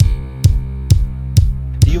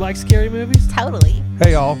like scary movies? Totally.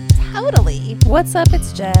 Hey, y'all. Totally. What's up?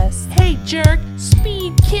 It's Jess. Hey, jerk.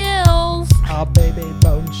 Speed kills. Ah, baby,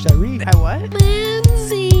 bone sherry. I what?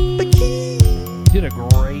 Lindsay. You did a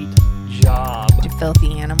great job. You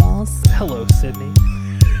filthy animals. Hello, Sydney.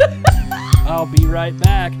 I'll be right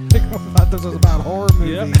back. I thought this was about horror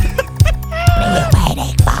movies.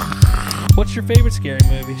 What's your favorite scary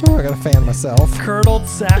movie? Oh, I gotta fan myself. Curdled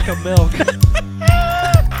sack of milk.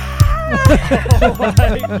 Oh my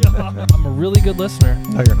God. I'm a really good listener.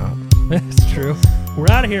 No, you're not. It's true.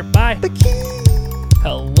 We're out of here. Bye.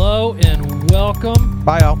 Hello and welcome.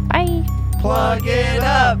 Bye, y'all. Bye. Plug it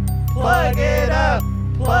up. Plug it up.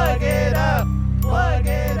 Plug it up. Plug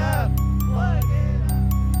it up. Plug it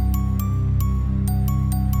up.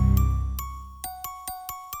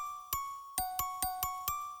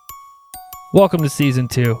 Welcome to season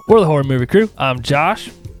 2. We're the Horror Movie Crew. I'm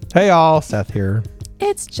Josh. Hey, y'all. Seth here.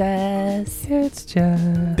 It's Jess. It's Josh.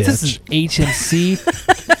 Bitch. This is HMC.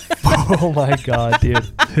 Oh my God, dude.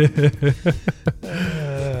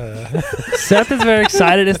 Seth is very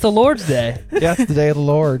excited. It's the Lord's Day. Yeah, it's the day of the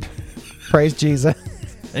Lord. Praise Jesus.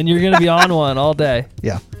 And you're going to be on one all day.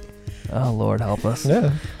 Yeah. Oh, Lord, help us.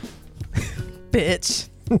 Yeah. Bitch.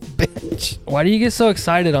 Bitch. Why do you get so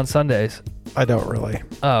excited on Sundays? I don't really.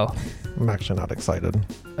 Oh. I'm actually not excited.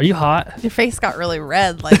 Are you hot? Your face got really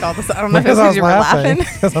red, like all this. I don't know if it's Because because you were laughing.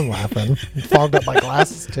 Because I'm laughing. Fogged up my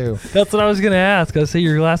glasses, too. That's what I was going to ask. I see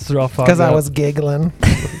your glasses are all fogged Because I up. was giggling.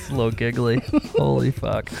 It's a little giggly. Holy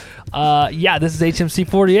fuck. Yeah, this is HMC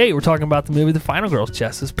 48. We're talking about the movie The Final Girls,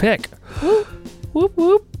 Jess's pick. Whoop,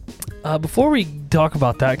 whoop. Before we talk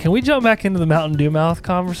about that, can we jump back into the Mountain Dew mouth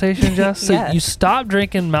conversation, Jess? So Yes. you stopped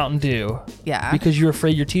drinking Mountain Dew Yeah. because you were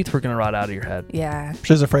afraid your teeth were going to rot out of your head. Yeah.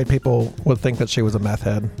 She was afraid people would think that she was a meth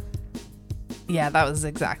head. Yeah, that was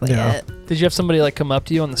exactly Yeah. it. Did you have somebody like come up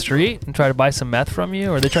to you on the street and try to buy some meth from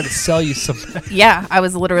you, or they tried to sell you some meth? Yeah, I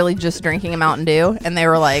was literally just drinking a Mountain Dew, and they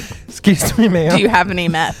were like, Excuse me, ma'am. "Do you have any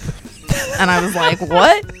meth?" And I was like,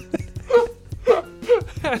 "What?"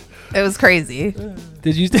 It was crazy.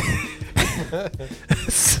 Did you?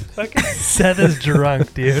 Fucking Seth is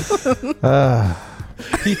drunk, dude.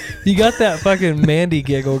 You got that fucking Mandy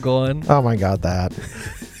giggle going. Oh my God, that.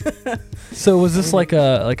 So was this like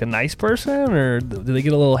a nice person, or did they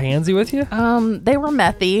get a little handsy with you? They were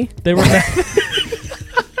methy. They were.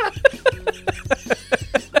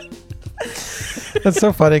 It's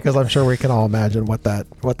so funny because I'm sure we can all imagine what that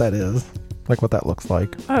is, like what that looks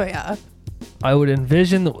like. Oh yeah. I would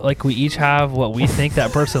envision like we each have what we think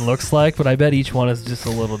that person looks like, but I bet each one is just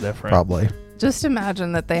a little different. Probably. Just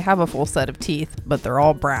imagine that they have a full set of teeth, but they're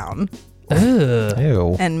all brown Ugh.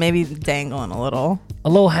 Ew. and maybe dangling a little. A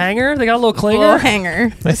little hanger. They got a little Little clinger. hanger,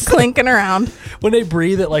 just clinking around. When they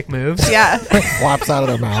breathe, it like moves. Yeah. Flops out of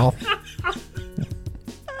their mouth.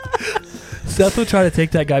 Seth would try to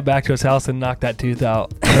take that guy back to his house and knock that tooth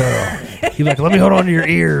out. He's like, "Let me hold on to your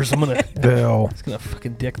ears. I'm gonna Ew.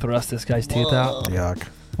 fucking dick thrust this guy's tooth out." Yuck.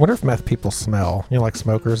 Wonder if meth people smell. You know, like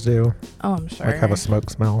smokers do. Oh, I'm sure. Like have a smoke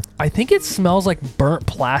smell. I think it smells like burnt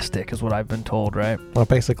plastic, is what I've been told. Right? Well, it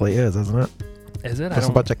basically is, isn't it? Is it? Just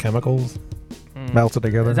a bunch of chemicals Mm. melted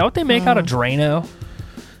together. Is that what they make out of Drano?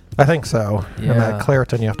 I think so. Yeah. And that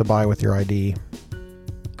Claritin you have to buy with your ID.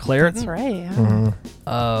 Claritin? That's right. Yeah. Mm-hmm.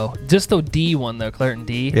 Oh, just the D one though, Claritin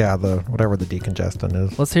D. Yeah, the whatever the decongestant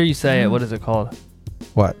is. Let's hear you say it. What is it called?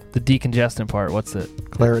 What? The decongestant part. What's it?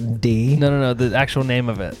 Claritin D? No. The actual name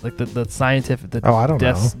of it, like the scientific. Oh, I don't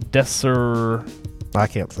know. Desser. I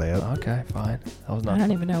can't say it. Okay, fine. That was I not.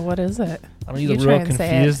 don't even know what is it. I don't. You You look try real and say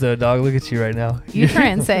confused though, dog. Look at you right now. You try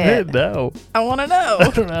and say it. No, I want to I know.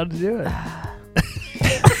 don't know how to do it.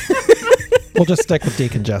 We'll just stick with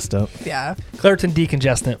decongestant. Yeah. Claritin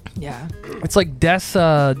decongestant. Yeah. It's like There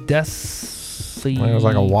was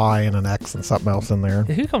like a Y and an X and something else in there.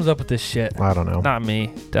 Who comes up with this shit? I don't know. Not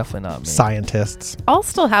me. Definitely not me. Scientists. I'll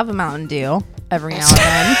still have a Mountain Dew every now and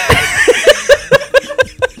then.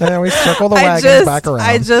 And we circle the wagons back around.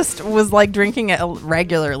 I just was like drinking it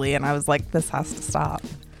regularly, and I was like, this has to stop.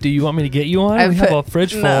 Do you want me to get you one? I We have a put-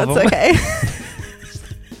 fridge full No, of it's them. okay.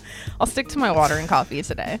 I'll stick to my water and coffee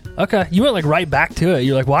today. Okay, you went like right back to it.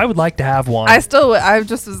 You're like, well, I would like to have one. I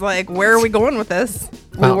just was like, where are we going with this?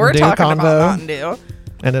 We Mountain were Dew talking convo. about Mountain Dew.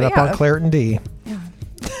 Ended up Yeah. on Claritin D.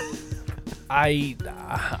 I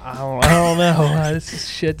don't know. This is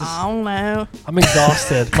shit. I don't know. I'm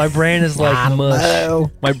exhausted. My brain is like mush.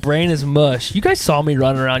 know. My brain is mush. You guys saw me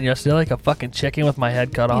running around yesterday like a fucking chicken with my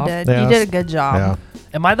head cut You off. did. Yes. You did a good job. Yeah.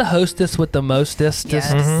 Am I the hostess with the mostest?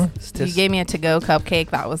 Yes. Mhm. You gave me a to-go cupcake.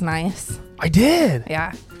 That was nice. I did.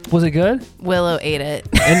 Yeah. Was it good? Willow ate it.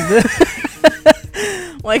 And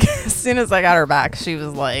Like, as soon as I got her back, she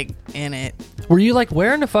was like in it. Were you like,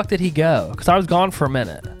 where in the fuck did he go? Because I was gone for a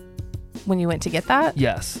minute. When you went to get that?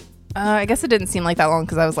 Yes. I guess it didn't seem like that long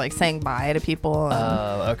because I was like saying bye to people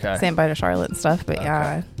and Okay. saying bye to Charlotte and stuff. But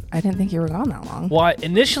yeah, I didn't think you were gone that long. Well,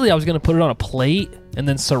 initially I was going to put it on a plate and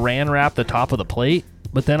then saran wrap the top of the plate.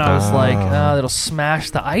 But then I was like, it'll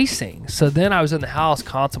smash the icing. So then I was in the house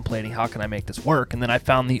contemplating how can I make this work. And then I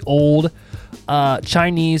found the old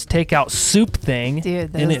Chinese takeout soup thing.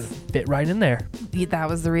 Dude, and it fit right in there. That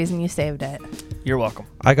was the reason you saved it. You're welcome.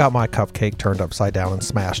 I got my cupcake turned upside down and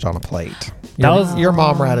smashed on a plate. That Your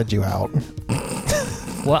mom ratted you out.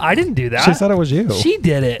 Well, I didn't do that. She said it was you. She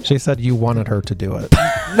did it. She said you wanted her to do it.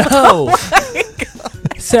 No.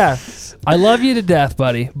 Seth, I love you to death,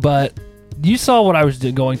 buddy, but you saw what I was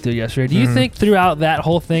going through yesterday. Do you think throughout that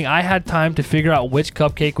whole thing I had time to figure out which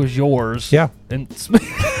cupcake was yours? Yeah, And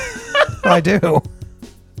I do.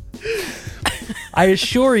 I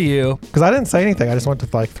assure you, Because I didn't say anything. I just went to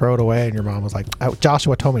like throw it away, and your mom was like,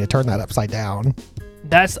 "Joshua told me to turn that upside down."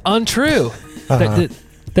 that's untrue. That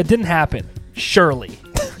didn't happen. Shirley.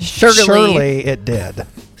 Surely it did.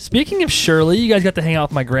 Speaking of Shirley, you guys got to hang out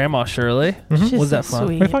with my grandma, Shirley. She's Was so that fun?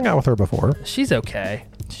 sweet. We've hung out with her before. She's okay.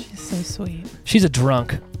 She's so sweet. She's a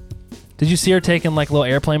drunk. Did you see her taking like little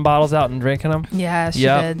airplane bottles out and drinking them? Yeah, she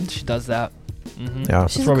Yeah, did. she does that. Mm-hmm. Yeah.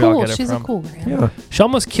 She's where we all cool. get it She's from. a cool grandma. Yeah. She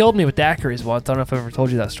almost killed me with daiquiris once. I don't know if I ever told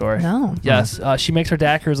you that story. No. Yes, she makes her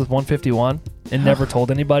daiquiris with 151 and never told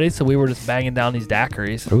anybody, so we were just banging down these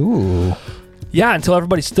daiquiris. Ooh. Yeah, until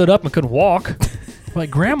everybody stood up and couldn't walk. We're like,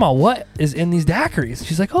 Grandma, what is in these daiquiris?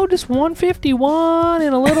 She's like, oh, just 151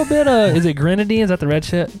 and a little bit of, is it grenadine? Is that the red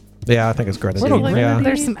shit? Yeah, I think it's Little grenadine. Yeah. grenadine.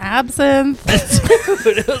 There's some absinthe.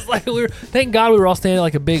 Dude, it was like thank God we were all staying at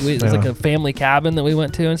like it was like Yeah. a family cabin that we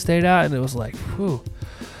went to and stayed at, and it was like, whew.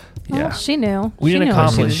 Yeah. Well, she knew. We She didn't knew what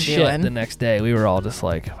she accomplish was shit doing. the next day. We were all just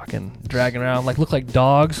like fucking dragging around, like look like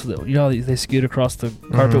dogs. You know, they scoot across the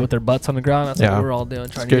carpet with their butts on the ground. That's Yeah. what we were all doing,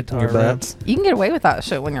 trying to get to Scooting our your room. butts. You can get away with that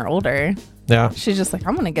shit when you're older. Yeah. She's just like,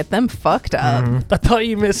 I'm gonna get them fucked up. Mhm. I thought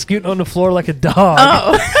you missed scooting on the floor like a dog.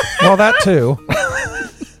 Oh, Well, that too.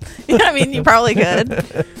 I mean, you probably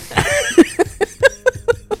could.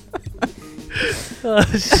 Oh,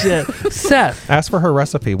 shit. Seth, Ask for her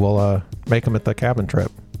recipe. We'll make them at the cabin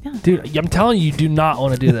trip. dude, I'm telling you, you do not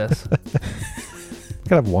want to do this.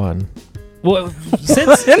 Could have one. Well,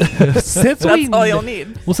 since That's we all you'll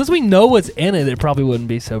need. Well, since we know what's in it, it probably wouldn't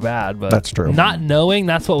be so bad. But That's true. Not knowing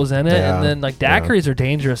that's what was in it, Yeah, and then like yeah. daiquiris are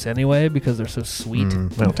dangerous anyway because they're so sweet.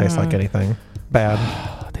 They don't taste like anything.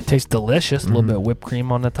 Bad. They taste delicious. A little bit of whipped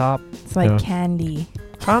cream on the top. It's like Yeah. candy.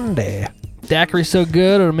 Candy. Daiquiri's so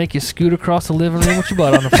good, it'll make you scoot across the living room with your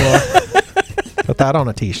butt on the floor. Put that on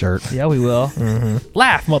a t-shirt. Yeah, we will.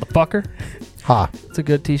 Laugh, motherfucker. Ha. It's a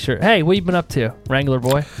good t-shirt. Hey, what you been up to, Wrangler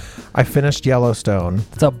boy? I finished Yellowstone.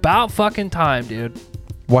 It's about fucking time, dude.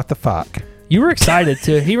 What the fuck? You were excited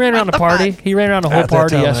too. He ran around the party. He ran around the whole Out there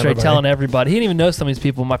party telling yesterday, everybody. telling everybody. He didn't even know some of these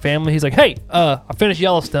people in my family. He's like, "Hey, I finished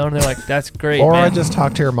Yellowstone." And they're like, "That's great, Or I man." just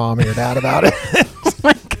talked to your mom and your dad about it. Oh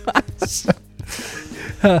my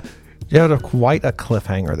gosh. You had quite a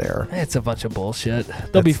cliffhanger there. It's a bunch of bullshit.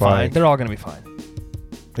 They'll be It's fine. like- They're all gonna be fine.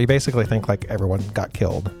 You basically think like everyone got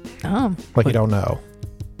killed. Oh. Like you don't know.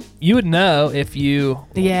 You would know if you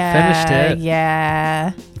Yeah. finished it.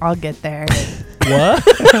 Yeah. I'll get there. What?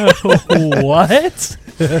 What?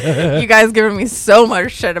 You guys giving me so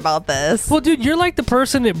much shit about this. Well, dude, you're like the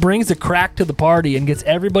person that brings the crack to the party and gets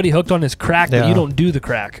everybody hooked on his crack, but Yeah. you don't do the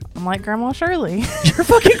crack. I'm like Grandma Shirley. You're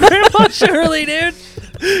fucking Grandma Shirley, dude.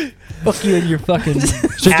 Fuck you and your fucking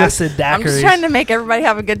acid I'm just daiquiris. trying to make everybody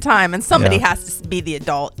have a good time, and somebody Yeah. has to be the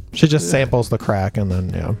adult. She just samples the crack and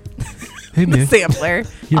then Hey, The man. sampler.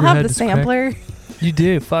 You I'll ever have had the this crack? sampler. You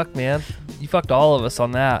do. Fuck, man. You fucked all of us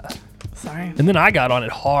on that. Sorry. And then I got on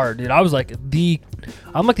it hard, dude. I was like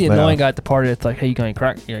I'm like the annoying Yeah. guy at the party. It's like, hey, you going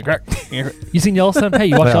crack? You going crack? You seen Yellowstone? Hey,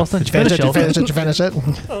 you watched Yellowstone? Did you finish it? Did you Yellowstone? finish it? Did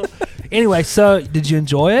you finish it? Anyway, so did you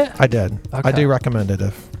enjoy it? I did. I Okay. do recommend it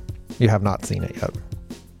if you have not seen it yet.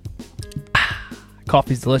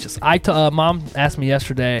 Coffee's delicious. Mom asked me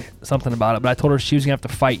yesterday something about it, but I told her she was gonna have to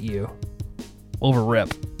fight you over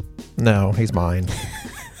Rip. No, he's mine.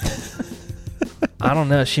 I don't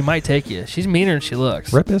know. She might take you. She's meaner than she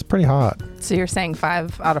looks. Rip is pretty hot So you're saying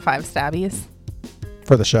 5 out of 5 stabbies?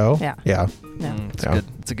 for the show. Yeah. Yeah. Yeah. It's Yeah. good.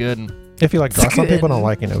 It's a good one. If you like drama, some people good. don't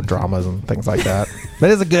like dramas and things like that.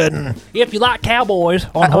 But it's a good one. If you like cowboys I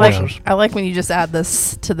on like, horses. I like when you just add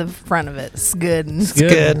this to the front of it. Skudden. It's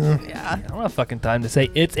good. Yeah. I don't have fucking time to say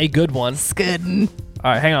it's a good one. Skudden.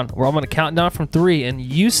 All right, hang on. I'm going to count down from 3, and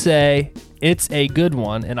you say it's a good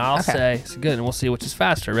one, and I'll Okay. say it's good, and we'll see which is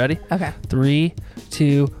faster. Ready? Okay. 3,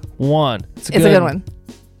 2, 1. It's a good one.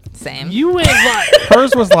 Same. You went like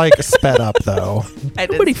Hers was like sped up though. I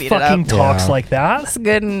did nobody speed fucking it up. talks Yeah. like that. It's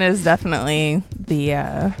good and is definitely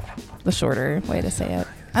the shorter way to say it.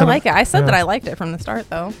 I like it. I said Yeah. that I liked it from the start,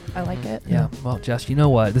 though. I like it. Yeah. Well, Jess, you know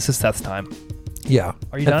what? This is Seth's time. Yeah.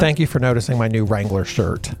 Are you And done? thank you for noticing my new Wrangler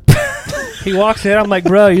shirt. He walks in. I'm like,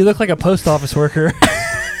 bro, you look like a post office worker.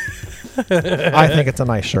 I think it's a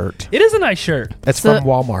nice shirt. It is a nice shirt. It's So- from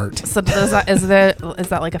Walmart. So is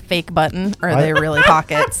that like a fake button, or are they really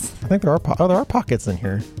pockets? I think there are there are pockets in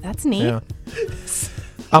here. That's neat. Yeah.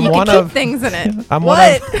 I'm You one can keep of things in it. I'm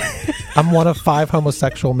what? I'm one of 5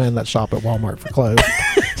 homosexual men that shop at Walmart for clothes.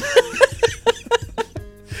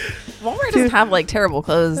 Walmart doesn't have like terrible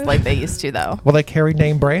clothes like they used to, though. Well, they carry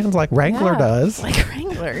name brands like Wrangler Yeah, does. like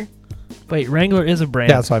Wrangler. Wait, Wrangler is a brand.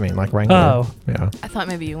 Yeah, that's what I mean, like Wrangler. Oh. Yeah. I thought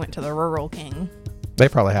maybe you went to the Rural King. They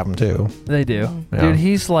probably have them too. They do. Yeah. Dude,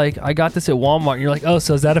 he's like, I got this at Walmart. And you're like, oh,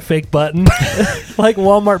 so is that a fake button? Like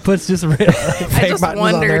Walmart puts just I just buttons on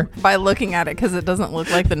wondered by looking at it because it doesn't look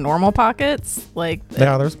like the normal pockets. Like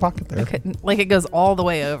Yeah, there's a pocket there. like it goes all the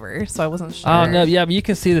way over, so I wasn't sure. Oh, no. Yeah, but you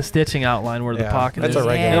can see the stitching outline where the Yeah, pocket that's is. a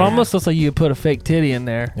regular. It almost looks like you could put a fake titty in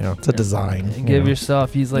there. Yeah, it's a design. And give yeah.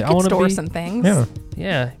 yourself, he's like, You I could want to store be. some things. Yeah.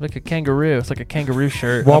 Yeah, like a kangaroo. It's like a kangaroo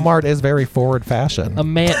shirt. Walmart is very forward fashion. A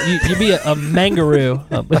man, you be a mangaroo.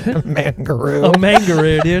 a Mangaroo.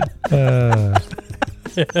 mangaroo, dude.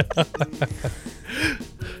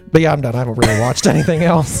 But yeah, I'm done. I haven't really watched anything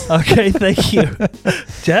else. Okay, thank you.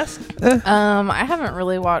 Jess? I haven't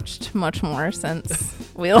really watched much more since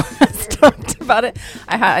we last talked about it.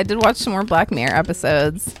 I did watch some more Black Mirror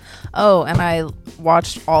episodes. Oh, and I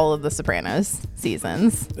watched all of the Sopranos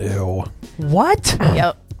seasons. Ew. What?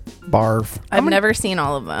 Yep. Barf. I've never seen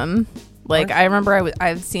all of them. Like I remember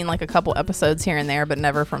I've seen like a couple episodes here and there, but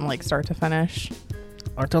never from like start to finish.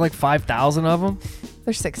 Aren't there like 5,000 of them?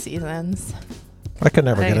 There's 6 seasons. I could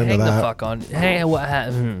never Hey, get into hang the that. fuck on. Hey, what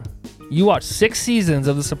happened? You watched 6 seasons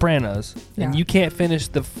of The Sopranos, and Yeah. you can't finish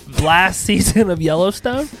the last season of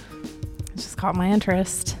Yellowstone? It just caught my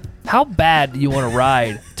interest. How bad do you want to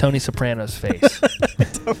ride Tony Soprano's face?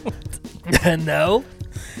 No?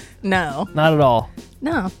 No, Not at all.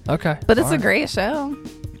 no, Okay. but it's All a right. great show.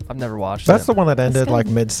 I've never watched That's it. the one that ended good. like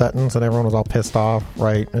mid sentence and everyone was all pissed off,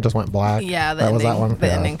 right? It just went black. Yeah, the that ending, was that one. The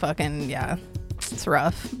Yeah. ending, fucking yeah, it's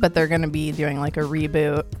rough. But they're gonna be doing like a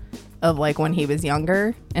reboot of like when he was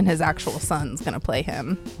younger, and his actual son's gonna play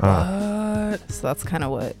him. Ah. So that's kind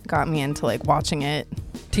of what got me into like watching it.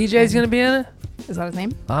 TJ's going to be in it? Is that his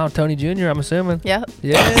name? Oh, Tony Jr., I'm assuming. Yeah.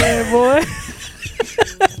 Yeah, boy.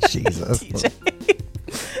 Jesus.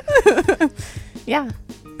 Yeah.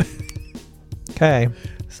 Okay.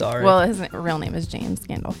 Sorry. Well, his real name is James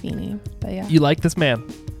Gandolfini. But yeah. you like this man?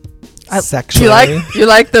 Sexually. You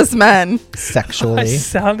like this man? I Sexually.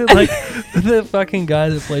 sounded like the fucking guy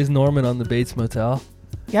that plays Norman on the Bates Motel.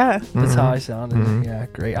 Yeah. That's how I sounded. Mhm. Yeah,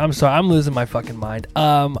 great. I'm sorry. I'm losing my fucking mind.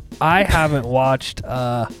 I haven't watched.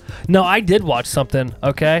 No, I did watch something.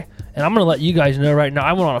 Okay, and I'm gonna let you guys know right now.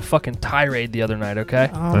 I went on a fucking tirade the other night. Okay,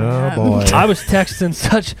 Oh man. boy. I was texting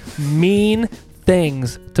such mean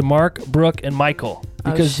things to Mark, Brooke, and Michael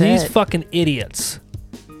Oh, because these shit. fucking idiots,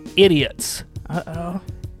 idiots, Uh-oh.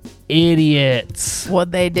 idiots,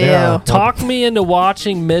 What'd they do? Yeah. talked me into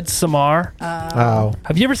watching Midsommar. Oh.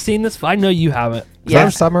 Have you ever seen this? I know you haven't. Yeah.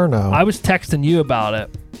 First summer? No. I was texting you about it.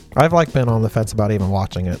 I've like been on the fence about even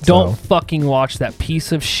watching it. Don't So. fucking watch that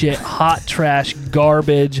piece of shit, hot trash,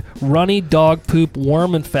 garbage, runny dog poop,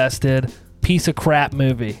 worm infested piece of crap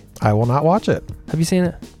movie. I will not watch it. Have you seen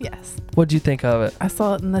it? Yes. What'd you think of it? I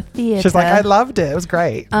saw it in the theater. She's like, I loved it. It was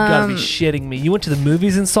great. You gotta be shitting me. You went to the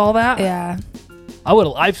movies and saw that? Yeah.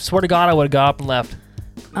 I swear to God, I would have got up and left.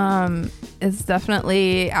 It's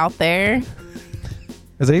definitely out there.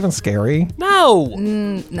 Is it even scary? No.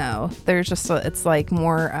 No, there's just it's like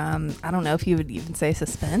more. I don't know if you would even say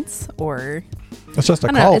suspense or It's just a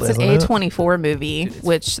I don't know. cult, It's an isn't it? A24 movie,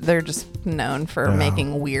 which they're just known for Yeah.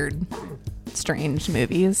 making weird, strange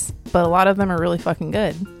movies. But a lot of them are really fucking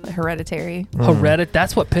good. Like Hereditary.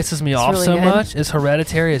 That's what pisses me off really so good. much is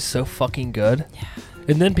Hereditary is so fucking good. Yeah.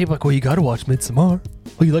 And then people are like, well, you gotta watch Midsommar.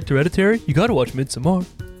 Oh, you liked Hereditary? You gotta watch Midsommar.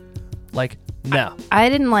 Like, no. I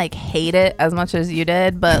didn't like hate it as much as you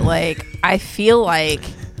did, but like I feel like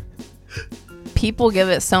people give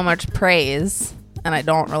it so much praise, and I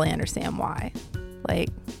don't really understand why. Like,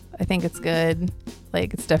 I think it's good,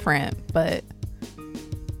 like it's different, but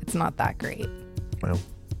it's not that great. Well,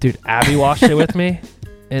 Dude, Abby watched it with me,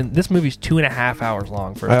 and this movie's 2.5 hours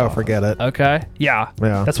long. First oh, off. forget it. Okay. Yeah.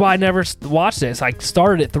 Yeah. That's why I never watched it. So I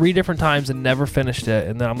started it 3 different times and never finished it.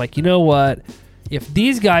 And then I'm like, you know what? if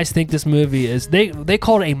these guys think this movie is, they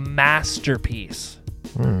call it a masterpiece.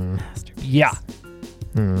 Yeah.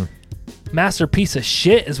 Masterpiece of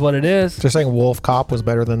shit is what it is. So you're saying Wolf Cop was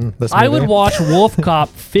better than this movie? I would watch Wolf Cop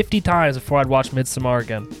 50 times before I'd watch Midsommar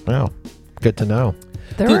again. Wow. Good to know.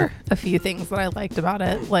 There were a few things that I liked about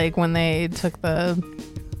it, like when they took the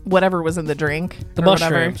whatever was in the drink, The or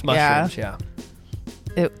mushrooms, whatever. yeah.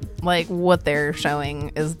 It like what they're showing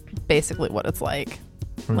is basically what it's like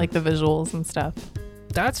the visuals and stuff.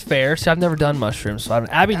 That's fair. See, I've never done mushrooms. So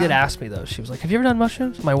Abby did ask me, though. She was like, have you ever done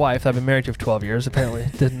mushrooms? My wife, I've been married to for 12 years, apparently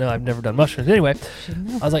didn't know I've never done mushrooms. Anyway,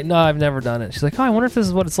 I was like, no, I've never done it. She's like, oh, I wonder if this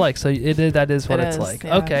is what it's like. So that is what It it's is, like.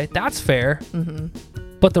 yeah. Okay, that's fair. Mm-hmm.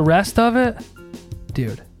 But the rest of it,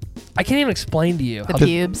 dude, I can't even explain to you. The how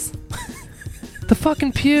pubes. the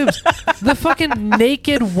fucking pubes. The fucking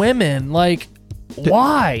naked women. Like,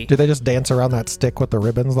 why? Do they just dance around that stick with the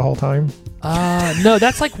ribbons the whole time? No,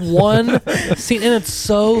 that's like one scene, and it's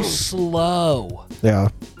so slow. Yeah.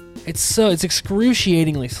 It's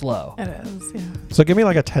excruciatingly slow. It is, yeah. So give me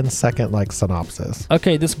like a 10-second like synopsis.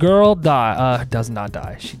 Okay, this girl does not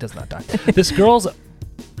die. She does not die. This girl's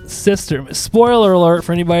sister. Spoiler alert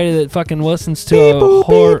for anybody that fucking listens to a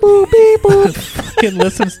horror. Fucking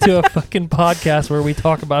listens to a fucking podcast where we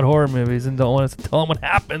talk about horror movies and don't want us to tell them what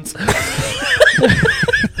happens.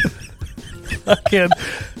 Fucking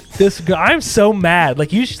this guy. I'm so mad.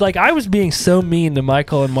 Like I was being so mean to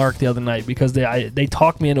Michael and Mark the other night because they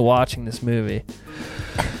talked me into watching this movie.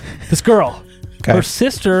 This girl. Okay. Her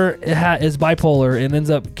sister is bipolar and ends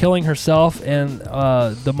up killing herself and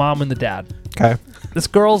the mom and the dad. Okay. This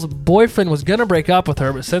girl's boyfriend was going to break up with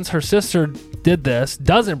her, but since her sister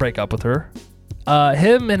doesn't break up with her,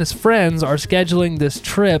 him and his friends are scheduling this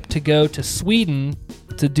trip to go to Sweden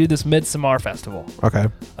to do this Midsommar festival. Okay.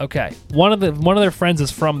 Okay. One of their friends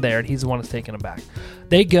is from there, and he's the one that's taking them back.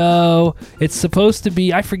 They go. It's supposed to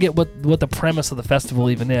be, I forget what the premise of the festival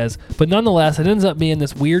even is, but nonetheless, it ends up being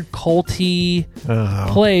this weird culty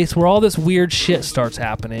place where all this weird shit starts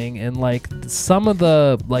happening, and like some of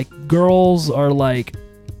the like girls are like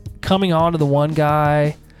coming on to the one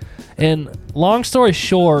guy. And long story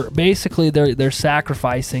short, basically they're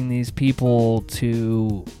sacrificing these people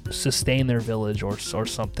to sustain their village or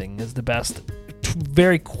something is the best,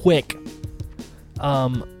 very quick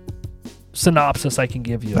synopsis I can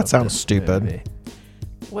give you. That of sounds this stupid. movie.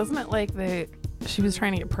 Wasn't it like she was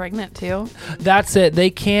trying to get pregnant too? That's it. They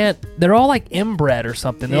can't. They're all like inbred or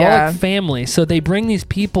something. They're all Yeah. like family. So they bring these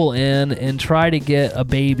people in and try to get a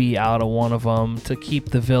baby out of one of them to keep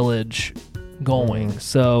the village going.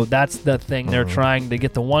 So that's the thing. They're trying to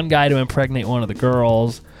get the one guy to impregnate one of the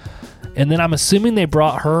girls. And then I'm assuming they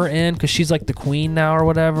brought her in because she's like the queen now or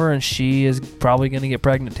whatever, and she is probably going to get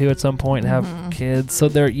pregnant too at some point and have kids. So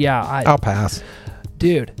they're, I'll pass.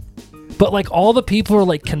 dude. But like all the people are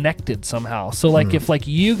like connected somehow. So like if like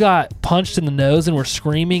you got punched in the nose and were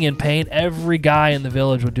screaming in pain, every guy in the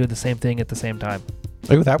village would do the same thing at the same time.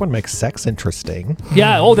 Ooh, that would make sex interesting.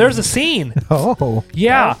 Yeah. Oh, there's a scene. Oh.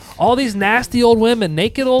 Yeah, all these nasty old women,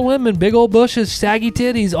 naked old women, big old bushes, saggy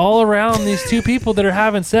titties all around these two people that are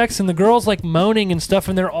having sex, and the girl's like moaning and stuff,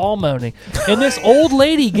 and they're all moaning. And this old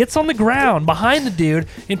lady gets on the ground behind the dude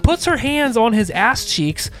and puts her hands on his ass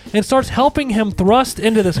cheeks and starts helping him thrust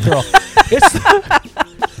into this girl. It's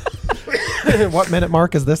What minute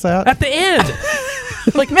mark is this at? at the end.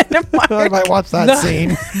 Like, I might watch that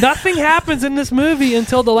scene. Nothing happens in this movie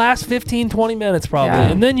until the last 15, 20 minutes probably. Yeah,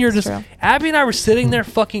 and then you're that's just, true. Abby and I were sitting there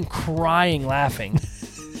fucking crying, laughing.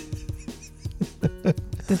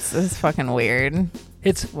 This is fucking weird.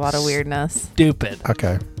 It's A lot of weirdness. stupid.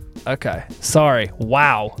 Okay. Okay. Sorry.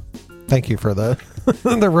 Wow. Thank you for the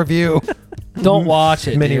the review. Don't watch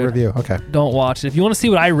it, Mini dude. review. Okay. Don't watch it. If you want to see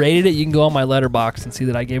what I rated it, you can go on my Letterboxd and see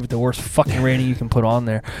that I gave it the worst fucking rating you can put on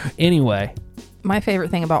there. Anyway. My favorite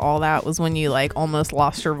thing about all that was when you like almost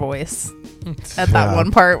lost your voice at that Yeah. one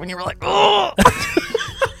part when you were like, oh.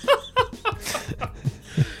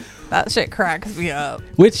 That shit cracks me up.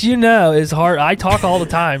 Which is hard. I talk all the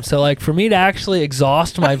time. So like for me to actually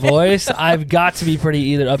exhaust my voice, I've got to be pretty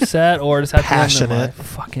either upset or just have to listen to my Passionate.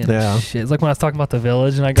 fucking Yeah. shit. It's like when I was talking about The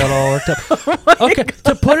Village and I got all worked up. Okay,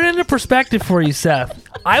 to put it into perspective for you, Seth,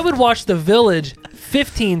 I would watch The Village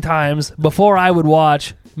 15 times before I would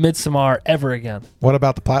watch Midsommar ever again. What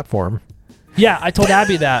about the platform? Yeah, I told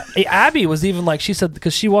Abby that. Abby was even like, she said,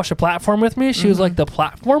 because she watched a platform with me, she was like, the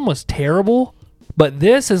platform was terrible, but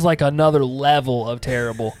this is like another level of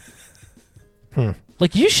terrible.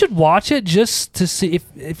 Like, you should watch it just to see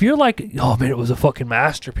if you're like, oh man, it was a fucking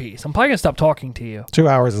masterpiece. I'm probably gonna stop talking to you. 2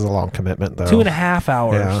 hours is a long commitment, though. 2.5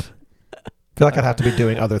 hours. Yeah. I feel like I'd have to be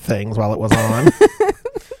doing other things while it was on.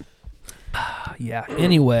 Yeah.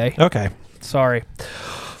 Anyway, Okay. sorry.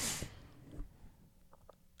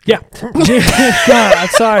 Yeah. I'm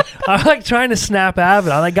sorry. I'm like trying to snap out of it.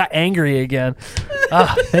 I like got angry again.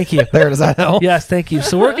 Thank you. There, does that help? Yes, thank you.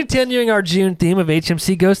 So we're continuing our June theme of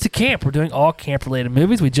HMC Goes to Camp. We're doing all camp-related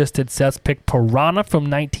movies. We just did Seth's pick Piranha from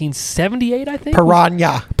 1978, I think.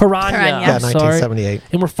 Piranha. Piranha. Yeah, Sorry. 1978.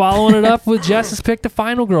 And we're following it up with Jess's pick, The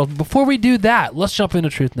Final Girls. Before we do that, let's jump into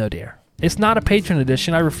Truth No Dare. It's not a patron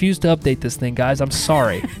edition. I refuse to update this thing, guys. I'm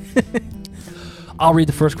sorry. I'll read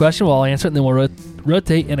the first question. We'll all answer it, and then we'll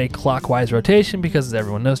rotate in a clockwise rotation because, as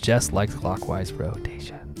everyone knows, Jess likes clockwise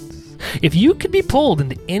rotations. If you could be pulled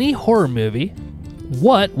into any horror movie,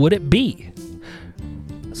 what would it be?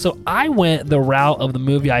 So I went the route of the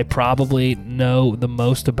movie I probably know the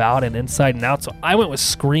most about and inside and out. So I went with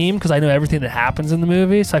Scream because I know everything that happens in the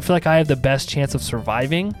movie. So I feel like I have the best chance of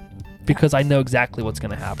surviving because I know exactly what's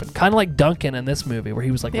going to happen. Kind of like Duncan in this movie where he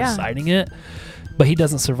was like reciting it, but he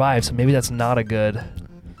doesn't survive. So maybe that's not a good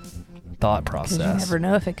thought process. You never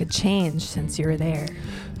know if it could change since you're there.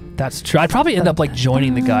 That's true. I'd probably end up like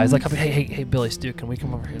joining the guys. Like, hey, Billy, Stu, can we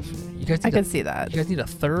come over here? You guys, I could see that. You guys need a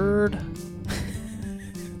third.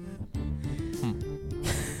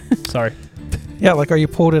 Sorry. Yeah, like, are you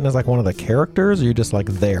pulled in as like one of the characters, or are you just like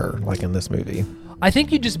there, like in this movie? I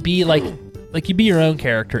think you'd just be like you'd be your own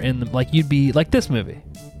character in the, like you'd be like this movie.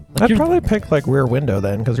 Like I'd probably pick like Rear Window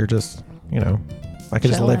then, because you're just, I could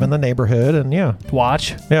just live Chilling. in the neighborhood and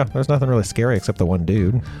watch. there's nothing really scary except the one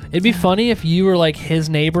dude. It'd be funny if you were like his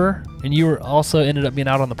neighbor and you were also ended up being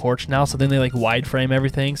out on the porch now. So then they like wide frame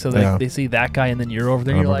everything, so they see that guy and then you're over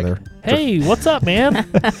there. I'm You're over like, hey, what's up, man?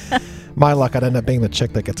 My luck, I'd end up being the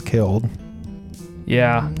chick that gets killed.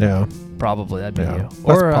 Yeah, Yeah, probably that'd be yeah. you. That's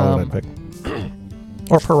Or probably what I'd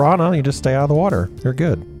pick. Or Piranha, you just stay out of the water. You're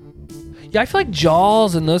good. yeah, I feel like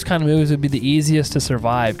Jaws and those kind of movies would be the easiest to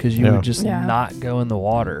survive because you Yeah. would just Yeah. not go in the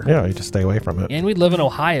water. Yeah, you just stay away from it. And we live in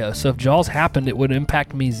Ohio, so if Jaws happened, it would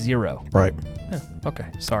impact me zero. Right. Yeah, okay,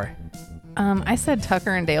 sorry. I said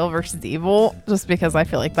Tucker and Dale versus Evil just because I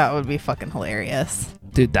feel like that would be fucking hilarious.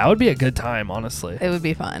 Dude, that would be a good time, honestly. It would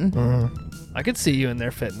be fun. Mhm. I could see you in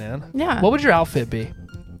there fitting in. Yeah. What would your outfit be?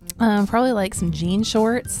 Probably like some jean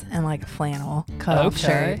shorts and like a flannel cut-off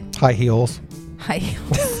shirt. High heels. High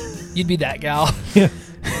heels. You'd be that gal. And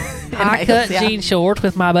I high cut heels, yeah. jean shorts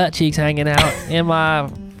with my butt cheeks hanging out and my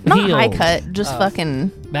Not heels. high cut, just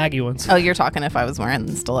fucking. Baggy ones. Oh, you're talking if I was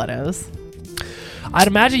wearing stilettos. I'd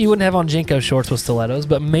imagine you wouldn't have on Jinko shorts with stilettos,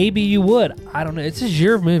 but maybe you would. I don't know. It's just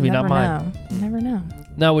your movie, Never not mine. know. Never know.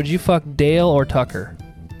 Now, would you fuck Dale or Tucker?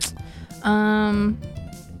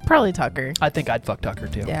 Probably Tucker. I think I'd fuck Tucker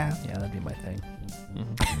too. Yeah. Yeah, that'd be my thing.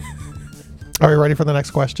 Are you ready for the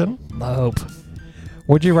next question? I hope.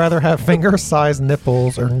 Would you rather have finger-sized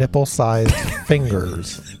nipples or nipple-sized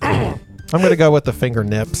fingers? I'm going to go with the finger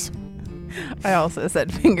nips, I also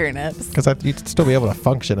said finger nips. because you'd still be able to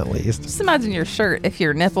function at least. Just imagine your shirt if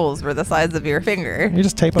your nipples were the size of your finger. You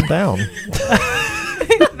just tape them down.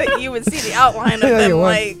 That you would see the outline of Yeah, you them would.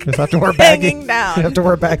 like You just have to wear baggy. hanging down. You have to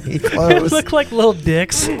wear baggy They clothes. look like little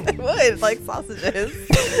dicks. It would, like sausages.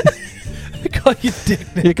 They call you dick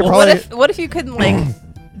You could What probably. if you couldn't like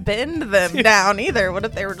bend them down either? What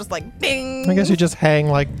if they were just like ding? I guess you just hang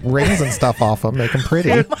like rings and stuff off them, make them pretty.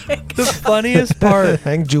 The funniest part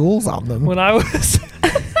Hang jewels on them. when I was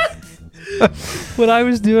when I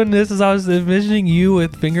was doing this is I was envisioning you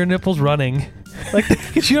with finger nipples running. Like,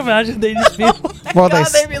 could you imagine they just be? Well, God,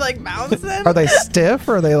 they they'd be like bouncing. are they stiff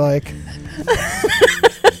or are they like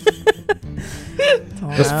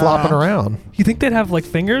just flopping around? You think they'd have like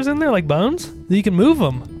fingers in there, like bones? That you can move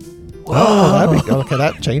them. Oh, that'd be okay.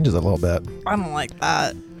 That changes a little bit. I don't like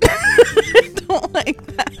that. I don't like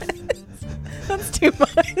that. That's too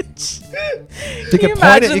much. You Can can point it.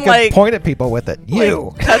 imagine, You can like- point at people with it.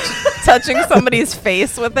 You. Like, touching somebody's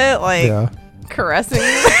face with it, like Yeah. caressing.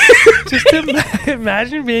 Just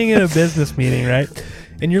imagine being in a business meeting, right?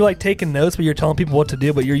 And you're like taking notes, but you're telling people what to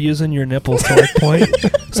do, but you're using your nipples to like point.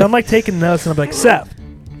 So I'm like taking notes, and I'm like, Seth,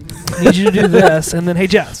 I need you to do this, and then hey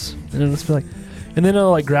Jess, and then it's be like, and then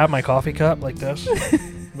I'll like grab my coffee cup like this.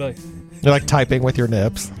 Be like, You're like typing with your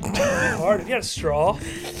nips. hard. If you had a straw.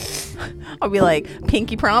 I'll be like,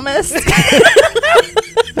 pinky promise.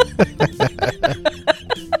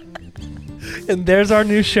 And there's our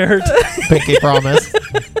new shirt. Pinky promise.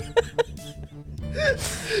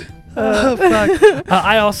 Oh, fuck.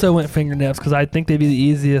 I also went fingernails because I think they'd be the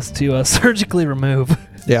easiest to surgically remove.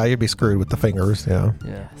 Yeah, you'd be screwed with the fingers. Yeah.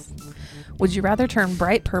 Yeah. Would you rather turn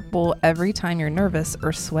bright purple every time you're nervous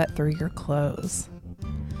or sweat through your clothes?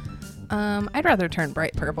 I'd rather turn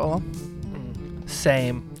bright purple.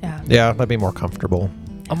 Same. Yeah. Yeah, that'd be more comfortable.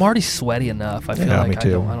 I'm already sweaty enough. I feel Yeah, like me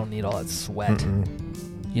too. I don't need all that sweat.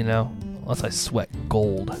 Mm-mm. You know, unless I sweat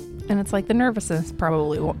gold. And it's like the nervousness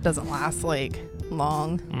probably doesn't last like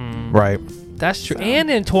long. Right. That's true. So- And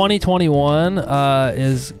in 2021,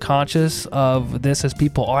 is conscious of this as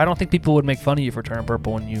people. Oh, I don't think people would make fun of you for turning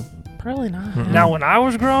purple when you. Probably not. Mm-mm. Now, when I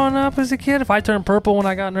was growing up as a kid, if I turned purple when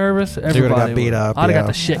I got nervous, everybody got beat would. up, I'd have yeah. got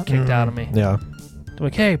the shit kicked out of me. Yeah. They're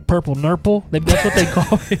like, hey, purple nurple. That's what they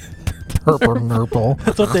call me. Purple nurple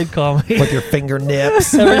That's what they'd call me. with your finger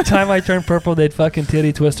nips. Every time I turned purple, they'd fucking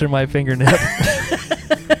titty twister my fingertip.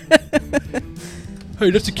 Hey,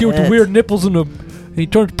 that's the kid with the weird nipples and he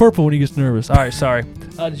turns purple when he gets nervous. All right, sorry.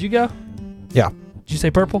 Did you go? Yeah. Did you say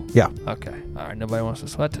purple? Yeah. Okay. All right. Nobody wants to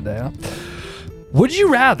sweat today, huh? Would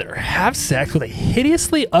you rather have sex with a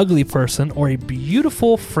hideously ugly person or a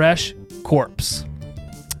beautiful, fresh corpse?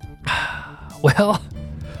 Well,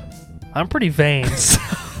 I'm pretty vain. So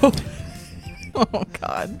Oh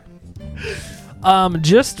God.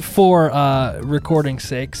 just for recording's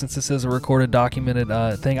sake, since this is a recorded, documented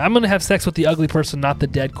thing, I'm gonna have sex with the ugly person, not the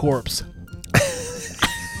dead corpse.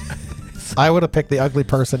 I would have picked the ugly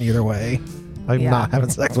person either way. I'm Yeah. not having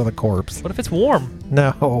sex with a corpse. What if it's warm?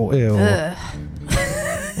 No. Ew. Ugh.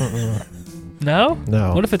 No.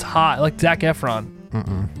 No. What if it's hot, like Zac Efron?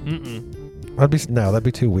 Mm-mm. Mm-mm. That'd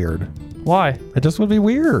be too weird. Why? It just would be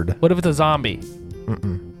weird. What if it's a zombie?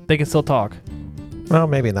 Mm-mm. They can still talk. Well,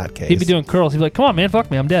 maybe in that case. He'd be doing curls. He'd be like, "Come on, man, fuck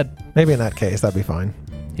me, I'm dead." Maybe in that case, that'd be fine.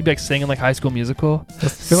 He'd be like singing like High School Musical.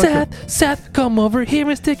 Just feel like Seth, come over here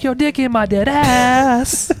and stick your dick in my dead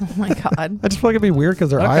ass. Oh my God. I just feel like it'd be weird because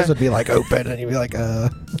their Okay. eyes would be like open and you'd be like,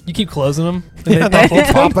 You keep closing them. yeah, And they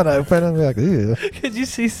they'll pop pop it open and be like, ew. open. Could you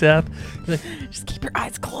see Seth? Just keep your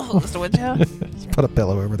eyes closed, would you? Just put a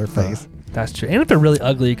pillow over their face. That's true. And if they're really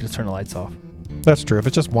ugly, you can just turn the lights off. That's true. If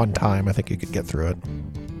it's just one time, I think you could get through it.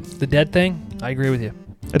 The dead thing, I agree with you.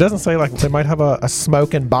 It doesn't say like they might have a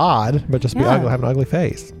smoking bod, but just be Yeah. ugly, have an ugly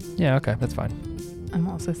face. Yeah, okay, that's fine. I'm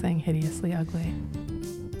also saying hideously ugly.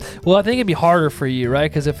 Well, I think it'd be harder for you, right?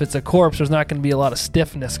 Because if it's a corpse, there's not going to be a lot of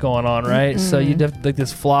stiffness going on, right? So Mm-mm. you'd have like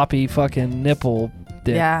this floppy fucking nipple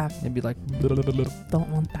dick. Yeah. It'd be like Don't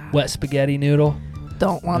want that. wet spaghetti noodle.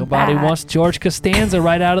 Don't want Nobody that. wants George Costanza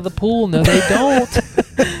right out of the pool. No, they don't.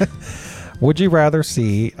 Would you rather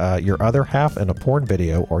see your other half in a porn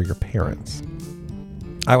video or your parents?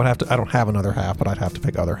 I don't have another half, but I'd have to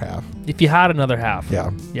pick other half. If you had another half.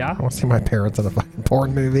 Yeah. Yeah? I want to see my parents in a fucking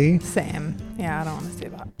porn movie. Same. Yeah, I don't want to see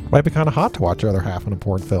that. Might be kind of hot to watch your other half in a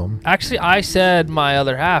porn film, Actually, I said my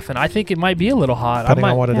other half, and I think it might be a little hot. depending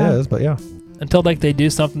on what it yeah. is. But yeah, Until like they do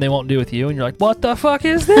something they won't do with you, and you're like, what the fuck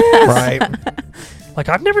is this? right. Like,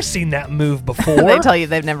 I've never seen that move before. They tell you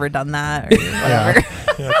they've never done that or whatever.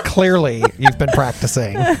 Yeah, clearly you've been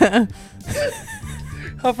practicing. How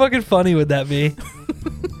fucking funny would that be?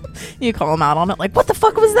 You call them out on it like, what the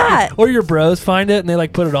fuck was that? Or your bros find it and they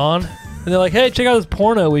like put it on. And they're like, hey, check out this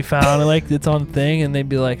porno we found. And like, it's on thing. And they'd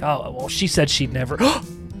be like, oh, well, she said she'd never.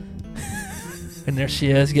 And there she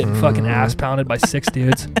is getting fucking ass pounded by 6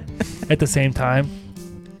 dudes at the same time.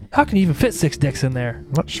 How can you even fit 6 dicks in there?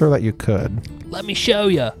 I'm not sure that you could. Let me show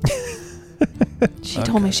you. She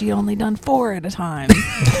told me she'd only done 4 at a time.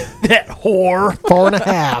 That whore.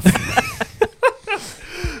 4.5.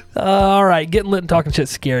 All right, getting lit and talking shit.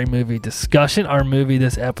 Scary movie discussion. Our movie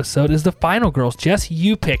this episode is The Final Girls. Jess,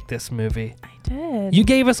 you picked this movie. I did. You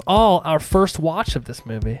gave us all our first watch of this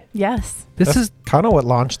movie. Yes. This That's is. kind of what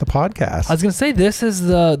launched the podcast. I was gonna say this is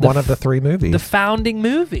the One of the 3 movies. the founding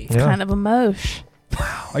movie. Yeah. Kind of emotion.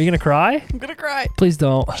 Are you gonna cry? I'm gonna cry. Please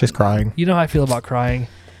don't. She's crying. You know how I feel about crying.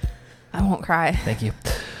 I won't cry. Thank you.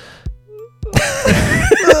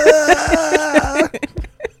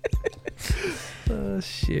 Oh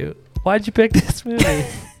shoot! Why'd you pick this movie?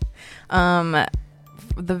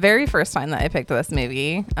 The very first time that I picked this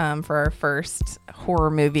movie, for our first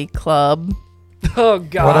horror movie club. Oh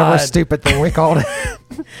God! Whatever stupid thing we called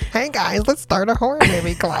it. Hey guys, let's start a horror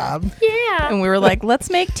movie club. And we were like, let's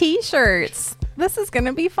make t-shirts. This is going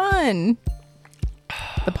to be fun.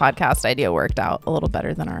 The podcast idea worked out a little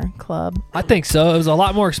better than our club. I think so. It was a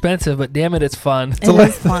lot more expensive, but damn it, it's fun. It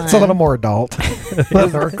was fun. It's a little more adult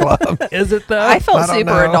than our club. Is it though? I felt I don't super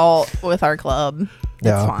know. adult with our club.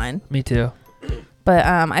 Yeah. It's fine. Me too. But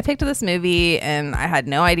I picked this movie and I had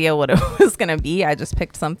no idea what it was going to be. I just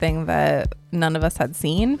picked something that none of us had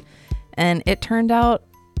seen. And it turned out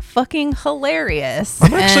fucking hilarious.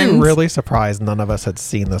 I'm actually And really surprised none of us had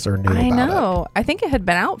seen this or knew I about know. I think it had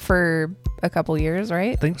been out for a couple years,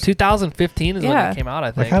 right? I think 2015 is when Yeah. it came out. I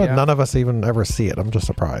it. think. Like, how did yeah. none of us even ever see it? I'm just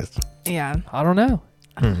surprised. Yeah. I don't know.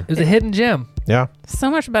 Hmm. It was a hidden gem. Yeah. So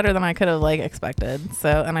much better than I could have like expected.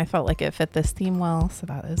 So, and I felt like it fit this theme well. So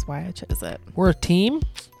that is why I chose it. We're a team?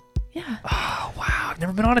 Yeah. Oh, wow. I've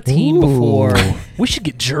never been on a team Ooh. before. We should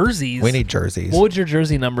get jerseys. We need jerseys. What would your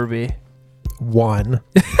jersey number be? 1.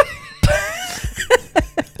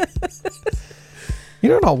 You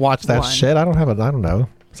don't all watch that 1. shit. I don't know.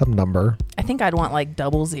 Some number. I think I'd want like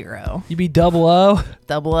 00. You'd be 00?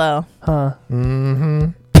 00. Huh. Mm-hmm.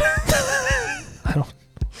 I don't.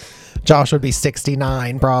 Josh would be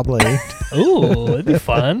 69 probably. Ooh, it'd be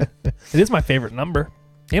fun. It is my favorite number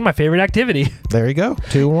and my favorite activity. There you go.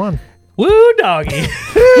 2-1. Woo, doggy.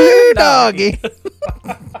 Doggy.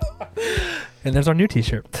 And there's our new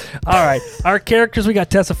t-shirt. All right. Our characters, we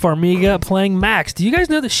got Tessa Farmiga playing Max. Do you guys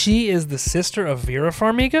know that she is the sister of Vera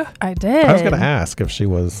Farmiga? I did. I was going to ask if she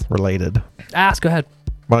was related. Ask. Go ahead.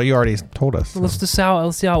 Well, you already told us. Let's see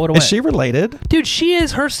how it went. Is she related? Dude, she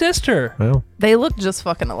is her sister. Well, They look just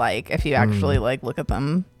fucking alike if you actually like look at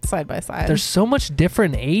them side by side. There's so much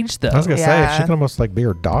different age, though. I was going to Yeah. say, she could almost like be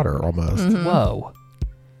her daughter almost. Mhm. Whoa.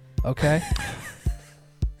 Okay.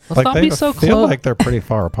 Let's Like not they be so feel close. like they're pretty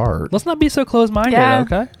far apart. Let's not be so close-minded, Yeah.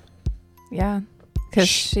 okay? Yeah. Because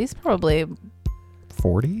she's probably,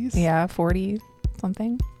 40s? 40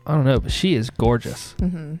 something. I don't know, but she is gorgeous.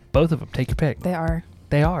 Mm-hmm. Both of them. Take your pick. They are.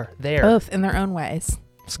 They are. There. Both in their own ways.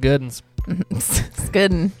 It's good. And It's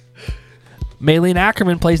good. And Maylene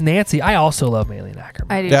Ackerman plays Nancy. I also love Maylene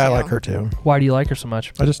Ackerman. I do Yeah, I too. like her too. Why do you like her so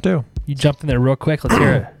much? I just do. You jumped in there real quick. Let's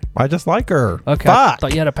hear it. I just like her. Okay. I Fuck.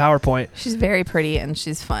 thought you had a PowerPoint. She's very pretty and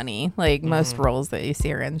she's funny. Like most Mm-hmm. roles that you see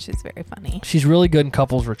her in, she's very funny. She's really good in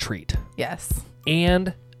Couples Retreat Yes.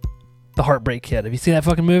 and The Heartbreak Kid. Have you seen that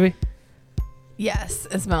fucking movie? Yes.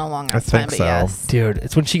 It's been a long I ass time, think but so. yes. Dude,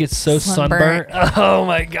 it's when she gets so sunburnt. Sunburnt. Oh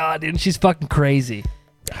my God, dude. She's fucking crazy.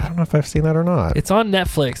 I don't know if I've seen that or not. It's on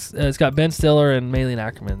Netflix. It's got Ben Stiller and Maylene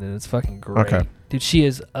Ackerman, and it's fucking great. Okay. Dude, she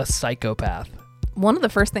is a psychopath. One of the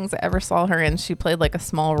first things I ever saw her in, she played like a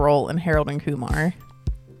small role in Harold and Kumar.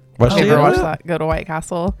 Was Oh, she You in ever watch it? that? Go to White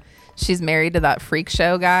Castle. She's married to that freak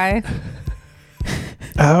show guy.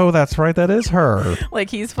 Oh, that's right. That is her. Like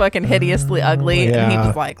he's fucking hideously ugly, and he yeah.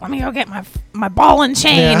 was like, "Let me go get my ball and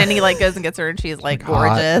chain," Yeah. and he like goes and gets her, and she's like Hot,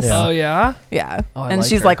 gorgeous. yeah. Oh, yeah? Yeah, Oh, I and like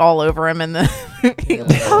she's her. like all over him in the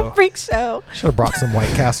Oh. freak show. Should have brought some White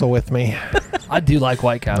Castle with me. I do like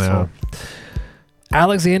White Castle. Yeah.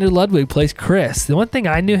 Alexander Ludwig plays Chris. The one thing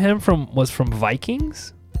I knew him from was from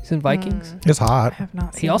Vikings. He's in Vikings. It's I hot. have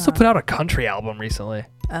not seen He also that. put out a country album recently.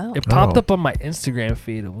 Oh, It popped Oh. up on my Instagram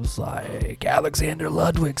feed. It was like Alexander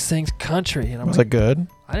Ludwig sings country, and I'm Was like, it good?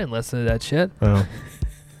 I didn't listen to that shit. Oh,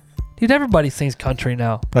 Dude, everybody sings country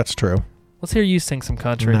now. that's true. Let's hear you sing some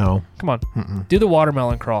country. No. Come on, Mm-mm. do the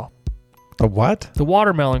watermelon crawl. The what? The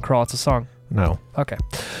watermelon crawl. It's a song. No. Okay.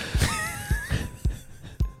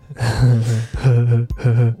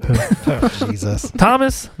 Oh, Jesus.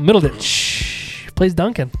 Thomas Middleditch plays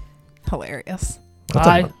Duncan. hilarious. That's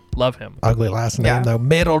I an love him. ugly last name, Yeah. though.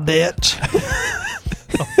 Middle ditch.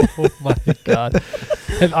 Oh my God.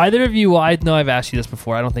 Have either of you, I know I've asked you this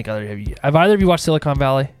before. I don't think either of you. Have either of you watched Silicon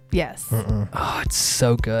Valley? Yes, Mm-mm. Oh, it's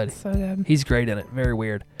so good. so good. He's great in it. Very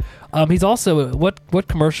weird. He's also, what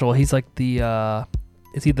commercial? He's like the,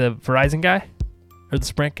 is he the Verizon guy? Or the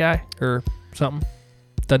Sprint guy? Or something?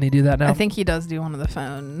 Doesn't he do that now? I think he does do one of the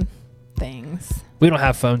phone things. We don't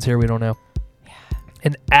have phones here. We don't know.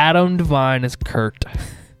 And Adam Devine is Kurt.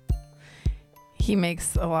 He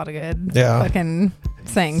makes a lot of good Yeah. fucking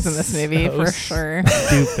sayings in this movie So for sure.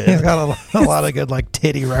 He's Stupid. got a lot of good, like,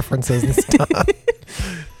 titty references and stuff.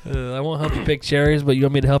 I won't help you pick cherries, but you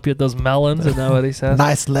want me to help you with those melons? Is that what he says?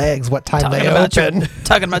 Nice legs. What time they Talking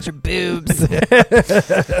open? about your boobs.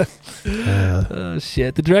 Oh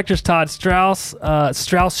shit! The director's Todd Strauss.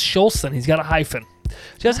 Strauss Schulson. He's got a hyphen.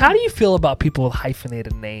 Jess, how do you feel about people with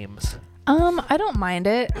hyphenated names? I don't mind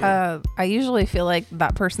it. I usually feel like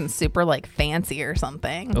that person's super like fancy or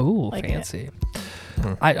something. Ooh, Like fancy.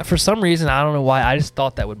 I for some reason I don't know why I just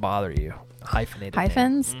thought that would bother you. Hyphenated name.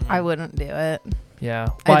 Hyphens? Mhm. I wouldn't do it. Yeah,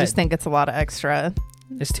 I Why? just think it's a lot of extra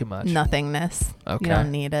it's too much. nothingness. Okay. You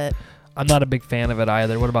don't need it. I'm not a big fan of it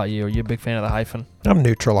either. What about you? Are you a big fan of the hyphen? I'm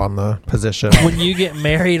neutral on the position. When you get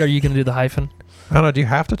married, are you going to do the hyphen? I don't know. Do you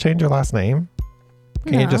have to change your last name?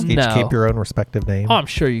 Can you No. just each No. keep your own respective name? Oh, I'm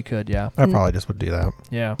sure you could. Yeah, I probably just would do that.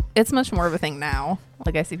 yeah. It's much more of a thing now.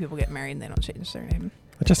 Like I see people get married and they don't change their name.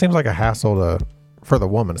 It just seems like a hassle for the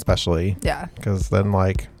woman, especially Yeah. because then,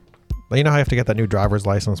 like, you know how you have to get that new driver's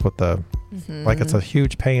license with the like it's a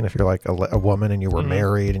huge pain if you're like a woman and you were Mhm.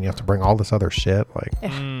 married and you have to bring all this other shit. Like,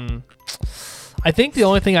 Yeah. I think the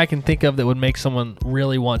only thing I can think of that would make someone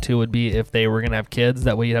really want to would be if they were going to have kids.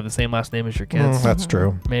 That way you'd have the same last name as your kids. that's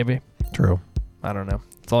true. Maybe. True. I don't know.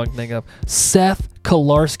 That's all I can think of. Seth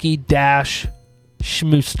Kolarski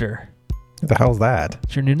Schmooster. Who the hell's that?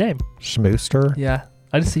 It's your new name. Schmooster? Yeah.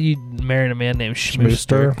 I just see you marrying a man named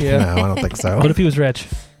Schmooster. Schmooster? Yeah. No, I don't think so. What if he was rich?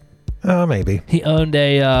 Maybe. He owned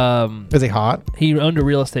a Is he hot?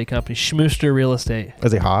 real estate company, Schmooster Real Estate.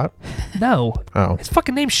 Is he hot? No. Oh. His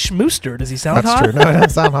fucking name's Schmooster. Does he sound That's hot? true. No, it doesn't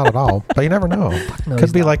sound hot at all. But you never know. No, Could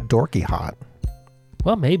he's be not. like dorky hot.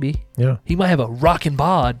 Well, maybe. Yeah. He might have a rockin'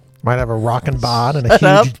 bod. Might have a rockin' bod and a huge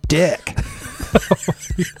up. dick.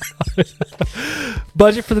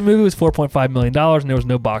 Budget for the movie was $4.5 million, and there was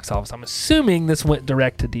no box office. I'm assuming this went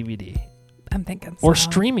direct to DVD I'm thinking or so.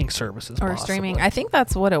 streaming services. Or possibly. streaming. I think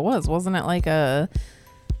that's what it was. Wasn't it like a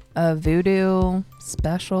Voodoo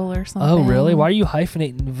special or something? Oh, really? Why are you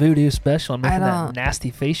hyphenating Voodoo special and I making that don't- nasty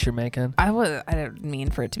face you're making? I didn't mean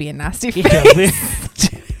for it to be a nasty You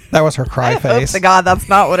face. know, That was her cry I hope face. to God that's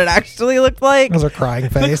not what it actually looked like. That was her crying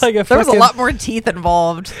looks face. like a There was a fucking- lot more teeth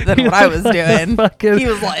involved than You what I look was like a doing. fucking- He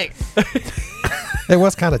was like, It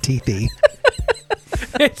was kind of teethy.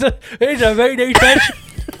 it's a Voodoo special.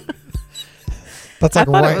 That's I like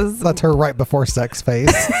thought it right. was- That's her right before sex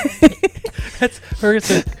face. That's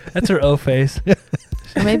her O face.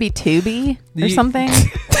 or maybe Tubi or You- something.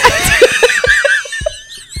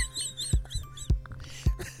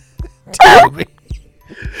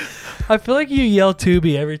 I feel like you yell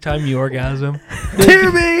Tubi every time you orgasm.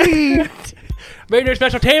 Tubi. Voodoo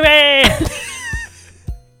special Tubi.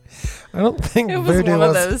 I don't think It was Voodoo one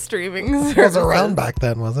of was, those streaming was services. around back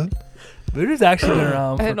then, was it? Voodoo's actually been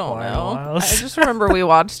around for I don't quite a know. while. I just remember we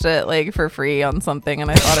watched it like for free on something,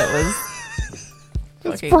 and I thought it was.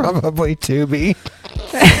 It's fucking- probably Tubi.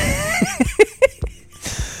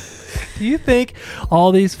 Do you think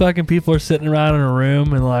all these fucking people are sitting around in a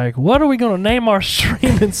room and like, what are we going to name our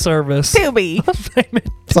streaming service? Tubi. Let's name it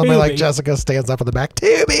Somebody like Tubi. Jessica stands up in the back.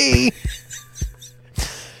 Tubi.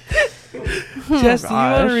 Jess, do you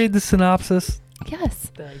want to gosh. read the synopsis?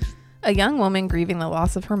 Yes. A young woman grieving the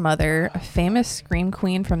loss of her mother, a famous scream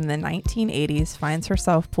queen from the 1980s, finds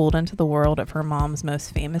herself pulled into the world of her mom's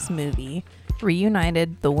most famous movie.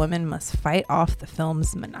 Reunited, the woman must fight off the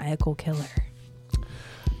film's maniacal killer.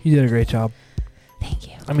 You did a great job. Thank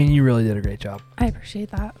you. I mean, you really did a great job. I appreciate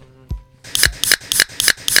that.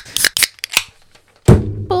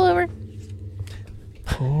 Pull over.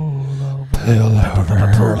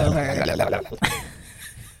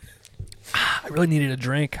 I really needed a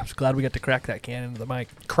drink. I'm just glad we got to crack that can into the mic.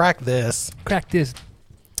 Crack this. Crack this.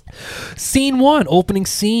 Scene 1, opening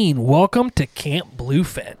scene. Welcome to Camp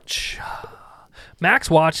Bluefinch. Max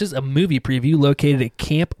watches a movie preview located at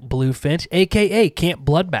Camp Bluefinch, a.k.a. Camp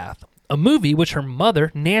Bloodbath, a movie which her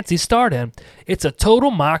mother, Nancy, starred in. It's a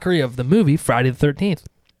total mockery of the movie Friday the 13th.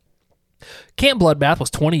 Camp Bloodbath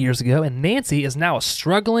was 20 years ago, and Nancy is now a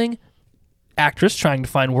struggling actress trying to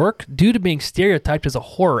find work due to being stereotyped as a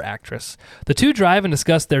horror actress. The two drive and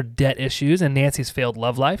discuss their debt issues and Nancy's failed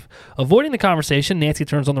love life. Avoiding the conversation, Nancy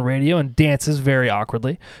turns on the radio and dances very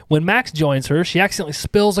awkwardly. When Max joins her, she accidentally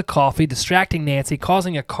spills a coffee, distracting Nancy,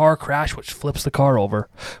 causing a car crash which flips the car over.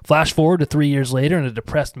 Flash forward to 3 years later, and a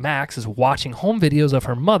depressed Max is watching home videos of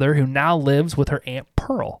her mother, who now lives with her Aunt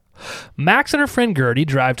Pearl. Max and her friend Gertie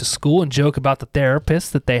drive to school and joke about the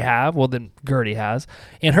therapist that they have, well, then Gertie has,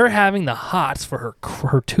 and her having the hots for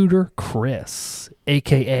her tutor Chris,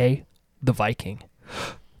 a.k.a. the Viking.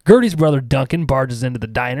 Gertie's brother Duncan barges into the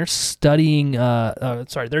diner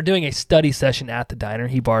they're doing a study session at the diner.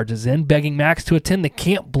 He barges in, begging Max to attend the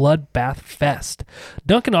Camp Bloodbath Fest.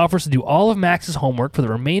 Duncan offers to do all of Max's homework for the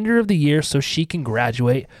remainder of the year so she can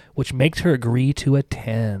graduate, which makes her agree to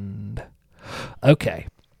attend. Okay.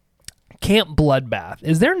 Camp Bloodbath.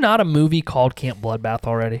 Is there not a movie called Camp Bloodbath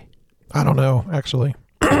already? I don't know, actually.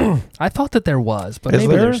 I thought that there was, but Is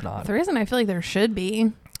maybe there? there's not. The reason I feel like there should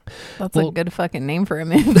be. That's Well- a good fucking name for a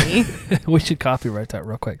movie. We should copyright that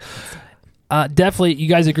real quick. Definitely, you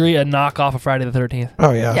guys agree, a knockoff of Friday the 13th.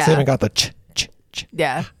 Oh, yeah. It's Yeah. even got the ch.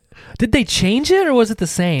 Yeah. Did they change it or was it the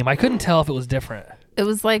same? I couldn't tell if it was different. It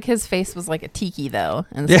was like his face was like a tiki though,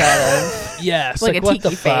 instead of Yes. Like a what the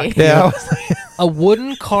tiki fuck? face. Yeah. A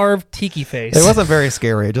wooden carved tiki face. It wasn't very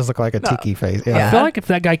scary. It just looked like a tiki face. Yeah. I Yeah. feel like if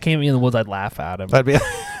that guy came at me in the woods, I'd laugh at him. That'd be.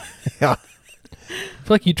 Yeah. I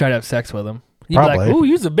feel like you'd try to have sex with him. You'd be Probably. like, ooh,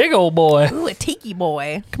 he's a big old boy. ooh, a tiki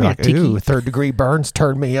boy. Come here, Like, tiki. ooh, third-degree burns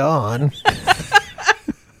turned me on.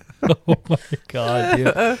 Oh my god,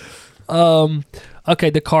 dude. Okay,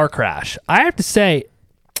 the car crash. I have to say,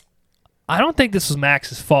 I don't think this was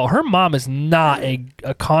Max's fault. Her mom is not a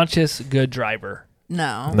conscious good driver.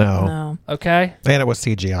 No. Okay. And it was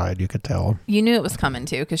CGI'd, you could tell. You knew it was coming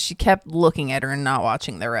too because she kept looking at her and not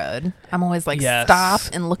watching the road. I'm always like, Yes. stop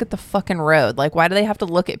and look at the fucking road. Like, why do they have to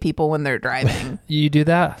look at people when they're driving? You do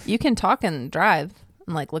that? You can talk and drive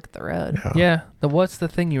and like look at the road. Yeah. What's the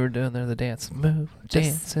thing you were doing there? The dance. Move.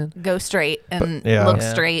 Just Dancing. go straight and yeah. look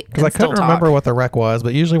Yeah. straight. Because I and still couldn't remember talk. what the wreck was,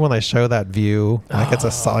 but usually when they show that view, like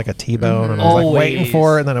it's like a T-bone, and I was like Always. waiting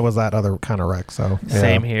for it, and then it was that other kind of wreck. So yeah.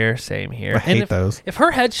 Same here. Same here. I hate if, those. If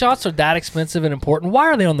her headshots are that expensive and important, why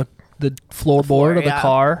are they on the floorboard of the yeah.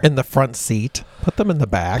 car? In the front seat, put them in the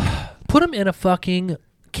back. Put them in a fucking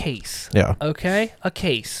case. Yeah. Okay? A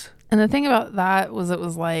case. And the thing about that was it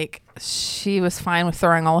was like she was fine with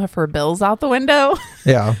throwing all of her bills out the window,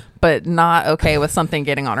 Yeah. but not okay with something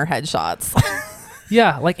getting on her headshots.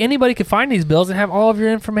 Yeah, like anybody could find these bills and have all of your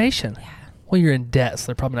information. Yeah. Well, you're in debt, so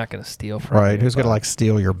they're probably not going to steal from you. Right. Who's going to but- like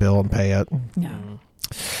steal your bill and pay it? Yeah.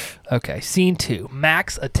 Okay, scene 2.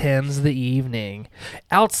 Max attends the evening.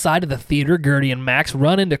 Outside of the theater, Gertie and Max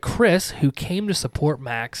run into Chris, who came to support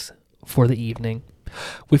Max for the evening.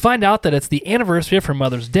 We find out that it's the anniversary of her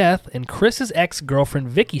mother's death, and Chris's ex-girlfriend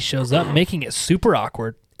Vicky shows up, making it super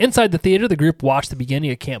awkward. Inside the theater, the group watched the beginning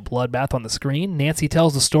of Camp Bloodbath on the screen. Nancy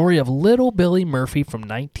tells the story of little Billy Murphy from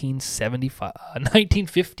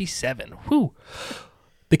 1957. Whew.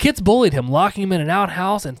 The kids bullied him, locking him in an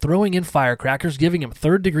outhouse and throwing in firecrackers, giving him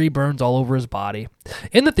third-degree burns all over his body.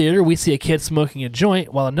 In the theater, we see a kid smoking a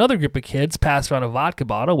joint, while another group of kids pass around a vodka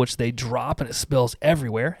bottle, which they drop and it spills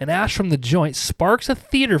everywhere. An ash from the joint sparks a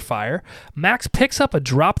theater fire. Max picks up a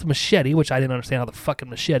dropped machete, which I didn't understand how the fucking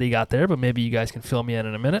machete got there, but maybe you guys can fill me in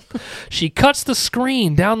a minute. She cuts the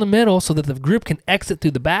screen down the middle so that the group can exit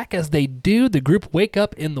through the back. As they do, the group wake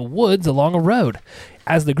up in the woods along a road.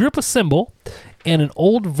 As the group assemble, and an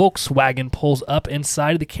old Volkswagen pulls up.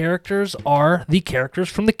 Inside, the characters are the characters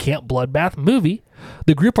from the Camp Bloodbath movie.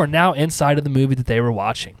 The group are now inside of the movie that they were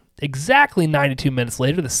watching. Exactly 92 minutes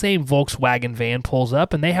later, the same Volkswagen van pulls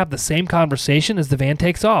up, and they have the same conversation as the van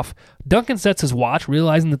takes off. Duncan sets his watch,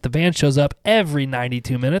 realizing that the van shows up every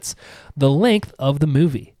 92 minutes, the length of the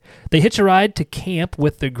movie. They hitch a ride to camp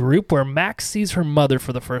with the group, where Max sees her mother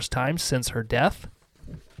for the first time since her death.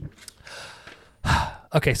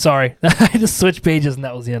 Okay, sorry. I just switched pages and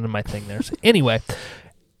that was the end of my thing there. So anyway,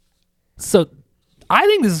 so I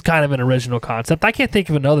think this is kind of an original concept. I can't think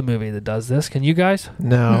of another movie that does this. Can you guys?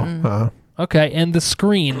 No. Okay, and the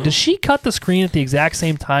screen. Does she cut the screen at the exact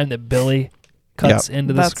same time that Billy cuts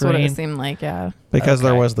into the That's screen? what it seemed like, yeah. Because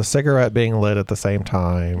there Okay. was the cigarette being lit at the same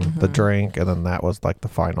time, the drink, and then that was like the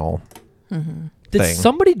final Did thing.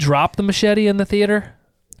 somebody drop the machete in the theater?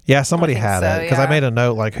 Yeah, somebody think had so, it because I yeah. made a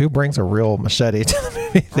note like, who brings a real machete to the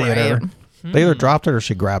movie theater? Right. They either dropped it or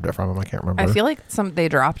she grabbed it from him. I can't remember. I feel like they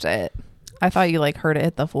dropped it. I thought you like heard it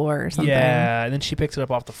hit the floor or something. Yeah, and then she picks it up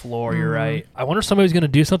off the floor. You're right. I wonder if somebody's going to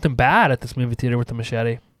do something bad at this movie theater with the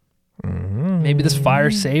machete. Maybe this fire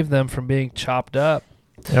saved them from being chopped up.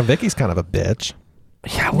 Yeah, Vicky's kind of a bitch.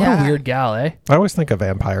 Yeah, what a Yeah. weird gal, eh? I always think of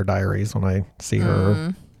Vampire Diaries when I see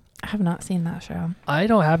her. I have not seen that show. I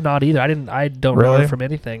don't have not either. I don't know Really? her from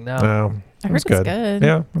anything. No. No, I it was heard it's good.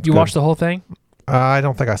 Yeah, it's You good. watched the whole thing? I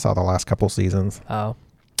don't think I saw the last couple seasons. Oh.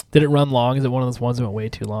 Did it run long? Is it one of those ones that went way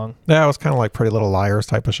too long? Yeah, it was kind of like Pretty Little Liars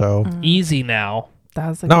type of show. Easy now. That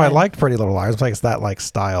was a No, I good- liked Pretty Little Liars. Like it's that like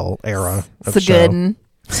style era of It's a show. good one.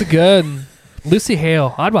 It's a good Lucy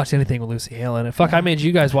Hale. I'd watch anything with Lucy Hale in it. Fuck, I made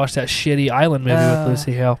you guys watch that shitty Island movie with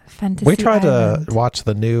Lucy Hale. Fantasy We tried Island. to watch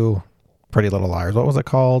the new Pretty Little Liars. What was it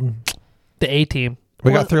called? The A-Team.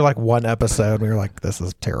 We Well- got through like one episode. And we were like, "This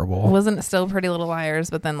is terrible." Wasn't it still Pretty Little Liars,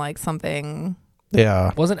 but then like something.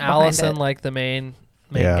 Yeah, Wasn't Behind Allison it. like the main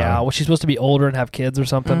Yeah. gal? Was she supposed to be older and have kids or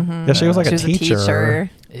something? yeah. She was like She a was teacher.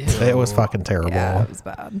 Ew. It was fucking terrible. Yeah, it was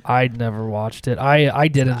bad. I'd never watched it. I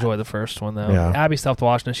did enjoy the first one though. Yeah. Abby stopped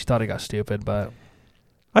watching it. She thought it got stupid, but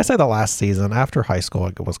I say the last season after high school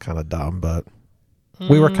it was kind of dumb, but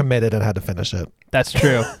we were committed and had to finish it. that's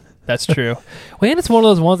true. That's true. Well, and it's one of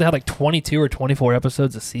those ones that had like 22 or 24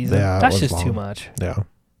 episodes a season. Yeah, it That's was just too long. much. Yeah.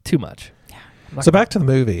 Too much. So back to the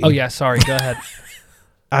movie. Oh yeah, sorry. Go ahead.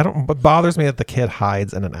 I don't. It bothers me that the kid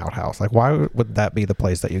hides in an outhouse. Like, why would that be the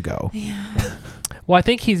place that you go? Well, I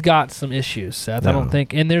think he's got some issues, Seth. I No. don't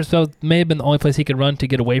think, and there's may have been the only place he could run to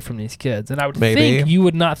get away from these kids. And I would Maybe. think you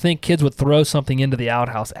would not think kids would throw something into the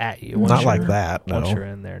outhouse at you. once Not like you're- that. Once No. you're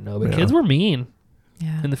in there, no. But Yeah. kids were mean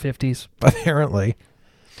Yeah. in the 50s. Apparently,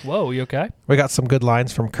 Whoa, you okay? we got some good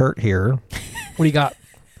lines from Kurt here. What do you got?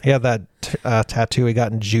 He had that tattoo he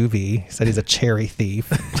got in juvie. He said he's a cherry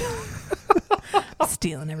thief.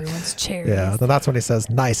 Stealing everyone's cherries. Yeah. Then that's when he says,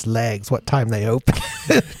 "Nice legs. What time they open?"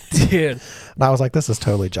 Dude. And I was like, "This is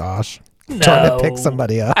totally Josh." trying to No. pick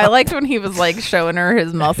somebody up. I liked when he was like showing her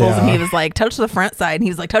his muscles and Yeah. he was like, touch the front side. And he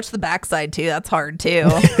was like, touch the back side too. That's hard too.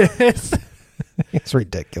 It's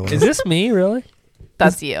ridiculous. Is this me, really?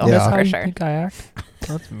 That's you. Yeah. That's how For you sure. think I act?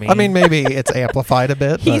 That's me. I mean, maybe it's amplified a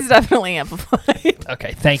bit. He's But definitely amplified.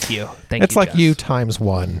 okay, thank you. Thank it's you. like Jess. you times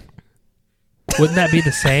 1. Wouldn't that be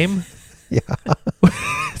the same? Yeah.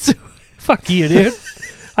 Fuck you, dude.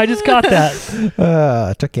 I just got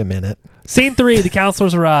that. It took you a minute. Scene 3, the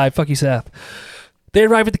counselors arrive. Fuck you, Seth. They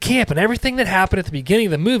arrive at the camp, and everything that happened at the beginning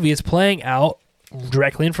of the movie is playing out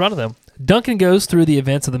directly in front of them. Duncan goes through the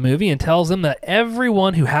events of the movie and tells them that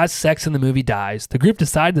everyone who has sex in the movie dies. The group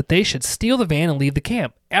decide that they should steal the van and leave the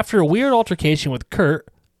camp. After a weird altercation with Kurt,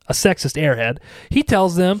 a sexist airhead, he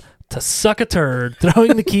tells them to suck a turd,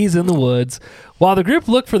 throwing the keys in the woods. While the group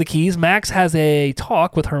look for the keys, Max has a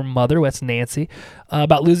talk with her mother, that's Nancy,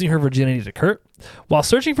 about losing her virginity to Kurt. While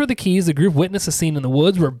searching for the keys, the group witness a scene in the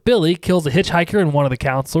woods where Billy kills a hitchhiker and one of the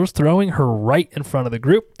counselors, throwing her right in front of the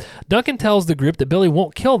group. Duncan tells the group that Billy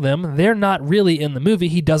won't kill them. They're not really in the movie.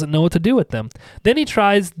 He doesn't know what to do with them. Then he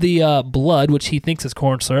tries the blood, which he thinks is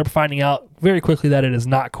corn syrup, finding out very quickly that it is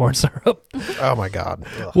not corn syrup. Oh my God.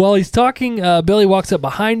 Ugh. While he's talking, Billy walks up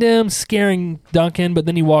behind him, scaring Duncan, but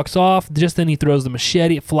then he walks off. Just then he throws the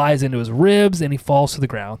machete. It flies into his ribs, and he falls to the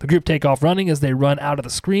ground. The group take off running. As they run out of the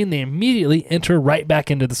screen, they immediately enter right back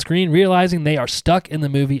into the screen, realizing they are stuck in the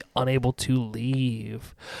movie, unable to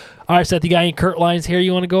leave. All right, Seth, you got any Kurt lines here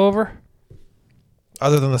you want to go over?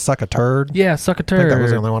 Other than the suck a turd. Yeah, suck a I think that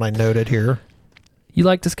was the turd. only one I noted here. You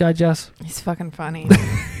like this guy, Jess? He's fucking funny.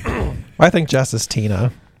 I think Jess is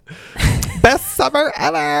Tina. Best summer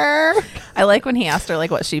ever. I like when he asked her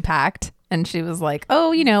like what she packed. And she was like,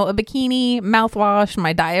 oh, you know, a bikini, mouthwash,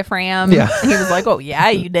 my diaphragm. Yeah. And he was like, oh, yeah,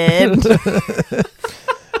 you did.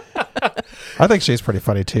 I think she's pretty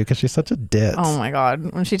funny too because she's such a ditz. Oh, my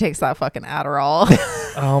God. When she takes that fucking Adderall.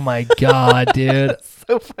 Oh, my God, dude.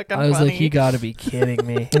 So fucking I was funny. like, you got to be kidding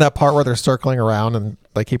me. And that part where they're circling around and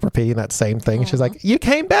they keep repeating that same thing. She's like, you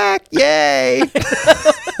came back. Yay.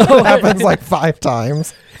 It happens like 5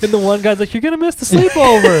 times. And the one guy's like, you're going to miss the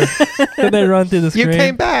sleepover. Then they run through the You screen.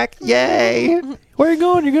 came back. Yay. Where are you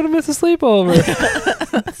going? You're going to miss the sleepover.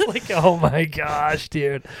 It's like, oh my gosh,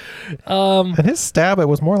 dude. And his stab, it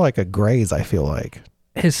was more like a graze, I feel like.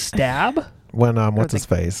 His stab? When, what's his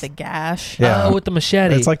face? The gash. Yeah. Oh, with the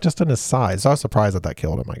machete. It's like just in his side. So I was surprised that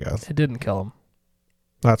killed him, I guess. It didn't kill him.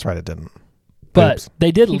 That's right, it didn't. But Oops.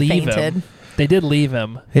 they did He leave fainted. him. They did leave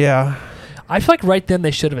him. Yeah. I feel like right then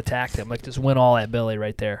they should have attacked him. Like just went all at Billy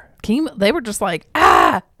right there. They were just like,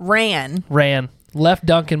 ran. Ran. Left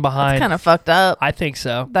Duncan behind. Kind of fucked up. I think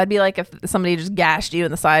so. That'd be like if somebody just gashed you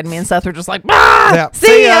in the side. Me and Seth were just like, Yeah.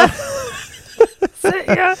 see ya. See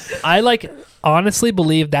ya. I honestly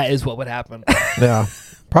believe that is what would happen. Yeah.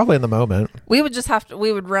 Probably in the moment. We would just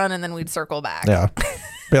we would run and then we'd circle back. Yeah.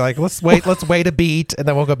 Be like, let's wait a beat and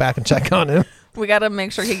then we'll go back and check on him. We got to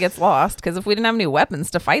make sure he gets lost because if we didn't have any weapons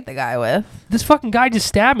to fight the guy with, This fucking guy just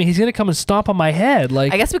stabbed me. He's gonna come and stomp on my head.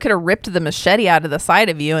 Like I guess we could have ripped the machete out of the side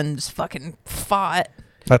of you and just fucking fought.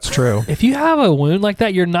 That's true. if you have a wound like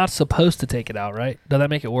that, you're not supposed to take it out, right? Does that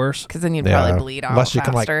make it worse? Because then you'd Yeah. probably bleed out Unless you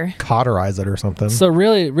faster. can like cauterize it or something. So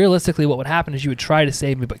really, realistically, what would happen is you would try to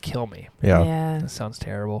save me, but kill me. yeah. That sounds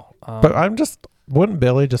terrible. But wouldn't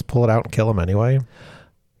Billy just pull it out and kill him anyway?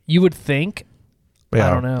 You would think. Yeah.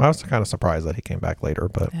 I don't know. I was kind of surprised that he came back later,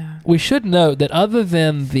 but Yeah. We should note that other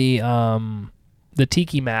than the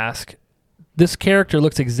tiki mask, this character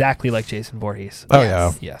looks exactly like Jason Voorhees. oh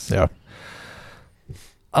Yes. Yes. yeah.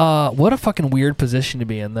 What a fucking weird position to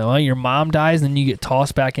be in, though. Huh? Your mom dies, and then you get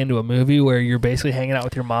tossed back into a movie where you're basically hanging out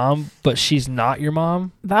with your mom, but she's not your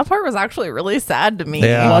mom, That part was actually really sad to me.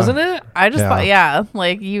 Yeah. wasn't it? I just Yeah. thought,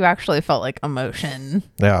 like you actually felt like emotion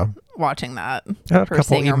Yeah. watching that. I had a For couple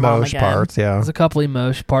seeing her mom emotion again. parts, yeah. There's a couple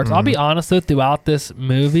emotion parts. I'll be honest, though, throughout this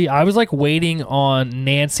movie, I was like waiting on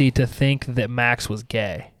Nancy to think that Max was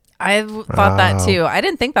gay. I thought that Oh. too. I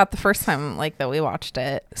didn't think that the first time like that we watched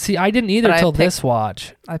it. See, I didn't either But I till picked- this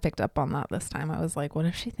watch. I picked up on that this time. I was like, what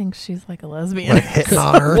if she thinks she's like a lesbian? Like hitting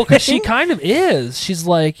on her. Well, because she kind of is. She's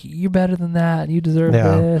like, you're better than that. You deserve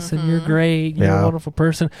Yeah. this, and you're great. You're a Yeah. wonderful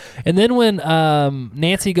person. And then when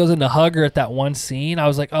Nancy goes in to hug her at that one scene, I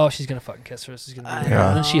was like, oh, she's gonna fucking kiss her. This is gonna be Yeah.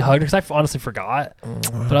 And then she hugged her because I honestly forgot.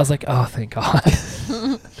 But I was like, oh, thank God.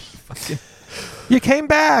 You came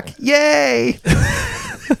back. Yay.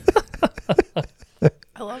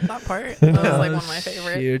 I love that part. That was like one of my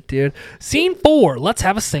favorites. Shoot, dude. Scene 4. Let's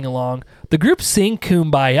have a sing along. The group sing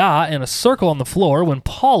Kumbaya in a circle on the floor when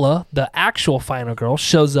Paula, the actual final girl,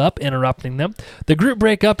 shows up, interrupting them. The group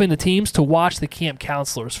break up into teams to watch the camp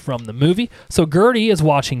counselors from the movie. So Gertie is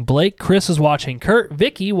watching Blake, Chris is watching Kurt,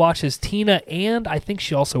 Vicky watches Tina, and I think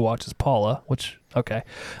she also watches Paula, which, okay.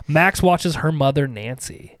 Max watches her mother,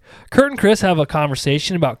 Nancy. Kurt and Chris have a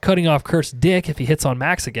conversation about cutting off Kurt's dick if he hits on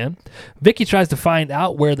Max again. Vicky tries to find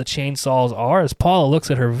out where the chainsaws are as Paula looks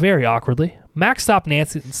at her very awkwardly. Max stops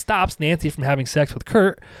Nancy from having sex with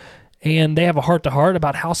Kurt, and they have a heart-to-heart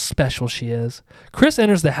about how special she is. Chris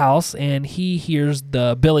enters the house, and he hears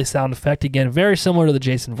the Billy sound effect, again, very similar to the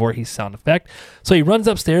Jason Voorhees sound effect. So he runs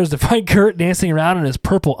upstairs to find Kurt dancing around in his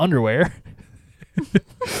purple underwear.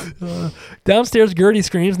 Downstairs, Gertie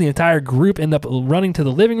screams, and the entire group end up running to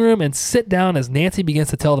the living room and sit down as Nancy begins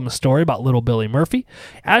to tell them a story about little Billy Murphy.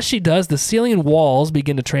 As she does, the ceiling and walls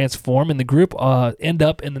begin to transform, and the group end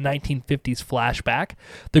up in the 1950s flashback.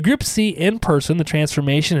 The group see in person the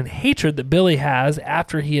transformation and hatred that Billy has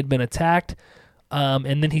after he had been attacked.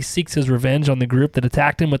 And then he seeks his revenge on the group that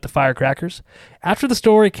attacked him with the firecrackers. After the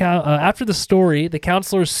story, the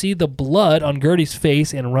counselors see the blood on Gertie's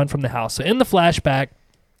face and run from the house. So in the flashback,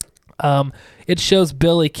 it shows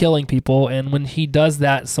Billy killing people, and when he does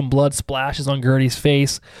that, some blood splashes on Gertie's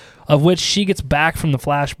face, of which she gets back from the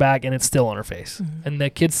flashback, and it's still on her face. Mm-hmm. And the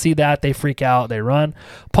kids see that, they freak out, they run.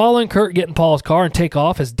 Paula and Kurt get in Paula's car and take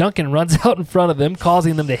off as Duncan runs out in front of them,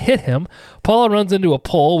 causing them to hit him. Paula runs into a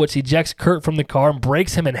pole, which ejects Kurt from the car and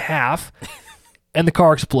breaks him in half, and the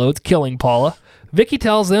car explodes, killing Paula. Vicky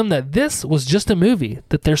tells them that this was just a movie,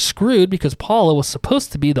 that they're screwed because Paula was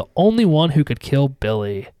supposed to be the only one who could kill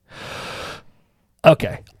Billy.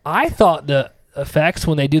 Okay, I thought the effects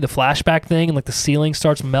when they do the flashback thing and like the ceiling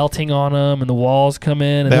starts melting on them and the walls come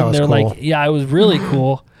in and then they're cool. Like, yeah, it was really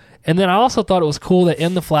cool. And then I also thought it was cool that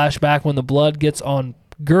in the flashback when the blood gets on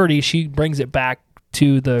Gertie, she brings it back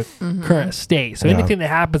to the current state. So anything that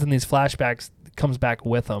happens in these flashbacks comes back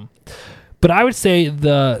with them. But I would say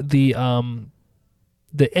the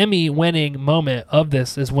Emmy winning moment of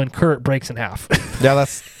this is when Kurt breaks in half. Yeah,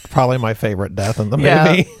 that's probably my favorite death in the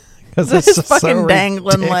movie. Because it's it's just just fucking so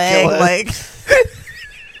dangling leg, like.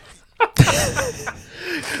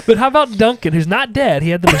 But how about Duncan, who's not dead? He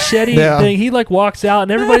had the machete thing. He like walks out,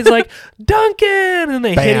 and everybody's like, "Duncan!" and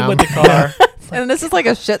they hit him with the car. And this is like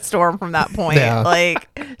a shitstorm from that point. Yeah. Like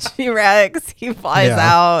she wrecks, he flies Yeah.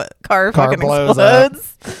 out, car fucking blows up.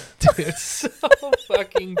 explodes. Dude, it's so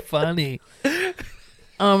fucking funny.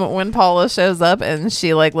 When Paula shows up and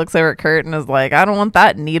she like looks over at Kurt and is like, "I don't want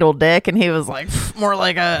that needle dick," and he was like, "More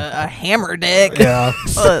like a hammer dick, Yeah.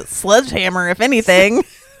 a sledgehammer, if anything."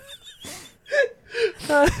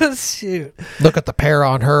 Shoot. Look at the pair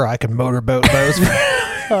on her. I can motorboat those.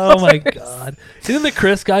 Oh my god. And then the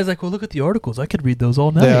Chris guy's like, "Well, look at the articles. I could read those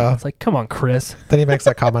all night." Yeah. It's like, come on, Chris. Then he makes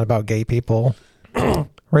that comment about gay people.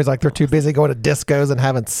 Where he's like, they're too busy going to discos and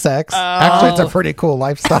having sex. Actually, it's a pretty cool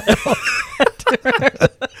lifestyle.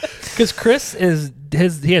 Because Chris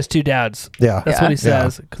he has two dads. Yeah. That's what he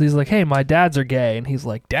says. Because he's like, "Hey, my dads are gay," and he's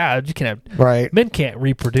like, "Dad, you can't have Right. men can't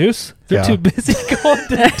reproduce. They're Yeah. too busy going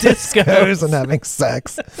to discos." Goes and having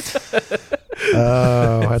sex.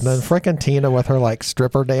 Oh, and then frickin' Tina with her like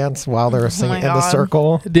stripper dance while they're singing in the God.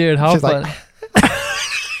 circle. Dude, how She's fun! like-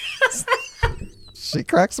 She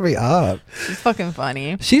cracks me up. She's fucking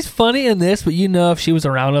funny. She's funny in this, but you know, if she was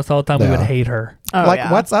around us all the time, we Yeah. would hate her. Oh, like,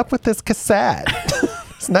 yeah. what's up with this cassette?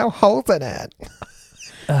 There's no holes in it.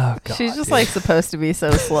 Oh god, She's just dude. like supposed to be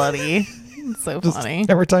so slutty. It's so Just funny.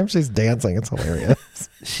 every time she's dancing, it's hilarious.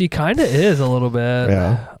 She kind of is a little bit.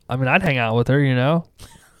 Yeah. I mean, I'd hang out with her, you know.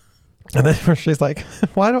 And then where she's like,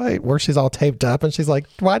 where she's all taped up and she's like,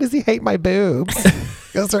 why does he hate my boobs?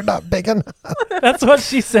 Because they're not big enough. That's what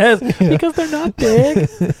she says because they're not big.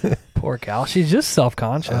 Poor gal. She's just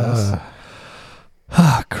self-conscious.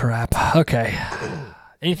 Oh, crap. Okay.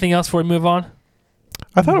 Anything else before we move on?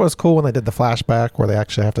 I thought it was cool when they did the flashback where they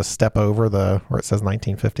actually have to step over where it says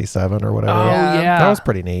 1957 or whatever. Oh, Yeah. yeah. That was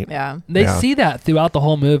pretty neat. Yeah. They Yeah. see that throughout the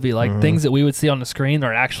whole movie. Like things that we would see on the screen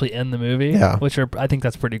are actually in the movie, Yeah. which I think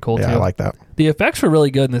that's pretty cool, Yeah, too. I like that. The effects were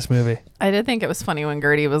really good in this movie. I did think it was funny when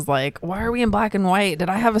Gertie was like, "Why are we in black and white? Did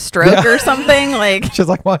I have a stroke or something?" Like, She's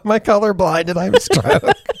like, why am I colorblind? Did I have a stroke?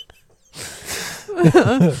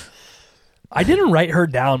 I didn't write her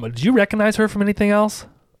down, but did you recognize her from anything else?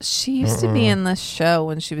 she used to be in this show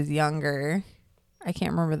when she was younger. I can't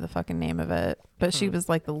remember the fucking name of it, but she was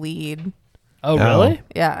like the lead. Oh, Oh. really?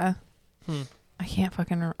 Yeah. I can't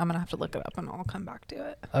fucking. I'm gonna have to look it up and I'll come back to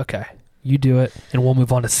it. Okay. You do it, and we'll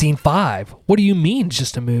move on to scene 5. What do you mean,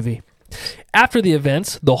 just a movie? After the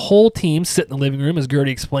events, the whole team sit in the living room as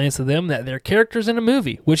Gertie explains to them that they're characters in a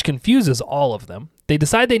movie, which confuses all of them. They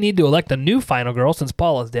decide they need to elect a new final girl since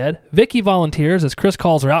Paula's dead. Vicky volunteers as Chris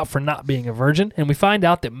calls her out for not being a virgin, and we find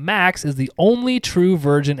out that Max is the only true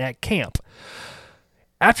virgin at camp.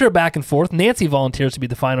 After a back and forth, Nancy volunteers to be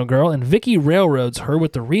the final girl, and Vicky railroads her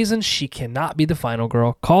with the reason she cannot be the final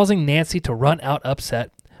girl, causing Nancy to run out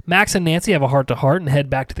upset. Max and Nancy have a heart-to-heart and head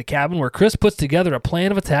back to the cabin, where Chris puts together a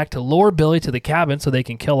plan of attack to lure Billy to the cabin so they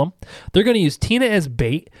can kill him. They're going to use Tina as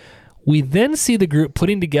bait. We then see the group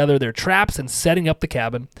putting together their traps and setting up the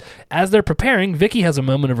cabin. As they're preparing, Vicky has a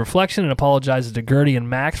moment of reflection and apologizes to Gertie and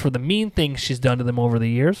Max for the mean things she's done to them over the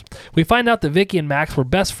years. We find out that Vicky and Max were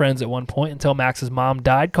best friends at one point until Max's mom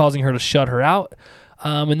died, causing her to shut her out.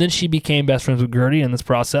 And then she became best friends with Gertie in this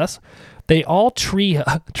process. They all tree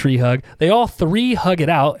hug. They all three hug it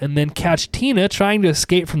out and then catch Tina trying to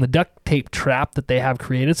escape from the duct tape trap that they have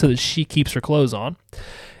created so that she keeps her clothes on.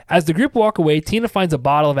 As the group walk away, Tina finds a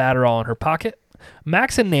bottle of Adderall in her pocket.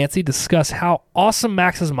 Max and Nancy discuss how awesome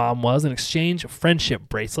Max's mom was and exchange friendship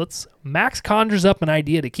bracelets. Max conjures up an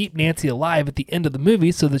idea to keep Nancy alive at the end of the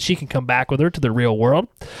movie so that she can come back with her to the real world.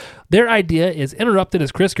 Their idea is interrupted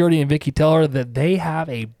as Chris, Gertie, and Vicky tell her that they have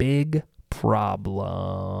a big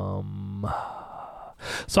problem.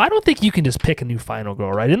 So I don't think you can just pick a new final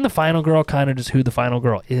girl, right? Isn't the final girl kind of just who the final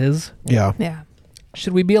girl is? Yeah. Yeah.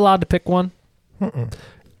 Should we be allowed to pick one? Mm-mm.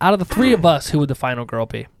 Out of the three of us, who would the final girl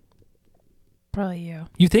be? Probably you.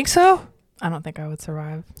 You think so? I don't think I would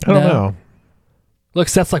survive. I don't No. know. Look,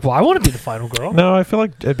 Seth's like, well, I want to be the final girl. No, I feel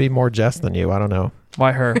like it'd be more Jess than you. I don't know.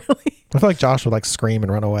 Why her? I feel like Josh would like scream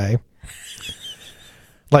and run away.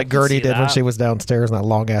 Like Gertie see did when that. she was downstairs in that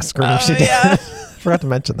long ass scream she did. yeah. Forgot to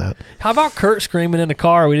mention that. How about Kurt screaming in the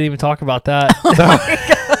car? We didn't even talk about that.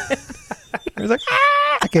 He was like,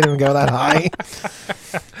 ah! I can't even go that high.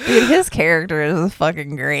 Dude, his character is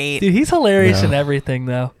fucking great. Dude, he's hilarious Yeah. in everything,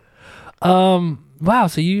 though. Wow,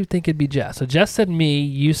 so you think it'd be Jess. So Jess said me,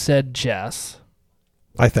 you said Jess.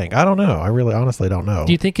 I think. I don't know. I really honestly don't know.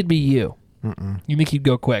 Do you think it'd be you? Mm-mm. You think you'd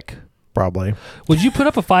go quick? Probably. Would you put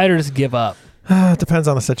up a fight or just give up? It depends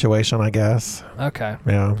on the situation, I guess. Okay.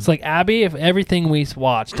 Yeah. It's like Abby, if everything we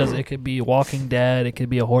watch does it could be Walking Dead, it could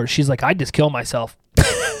be a horror. She's like, I'd just kill myself.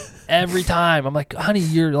 Every time. I'm like, honey,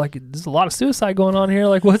 you're like, there's a lot of suicide going on here.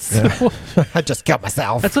 Like, what's Yeah. I just killed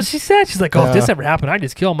myself. That's what she said. She's like, oh, if Yeah. this ever happened, I'd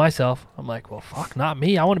just kill myself. I'm like, well, fuck, not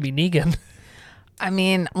me. I want to be Negan. I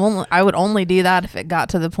mean, I would only do that if it got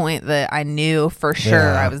to the point that I knew for sure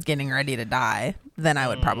Yeah. I was getting ready to die. Then I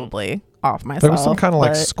would probably off myself. There was some kind of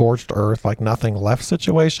like but- scorched earth, like nothing left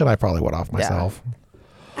situation. I probably would off myself.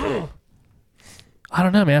 I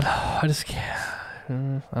don't know, man. I just can't.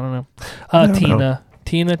 I don't know. don't Tina. know.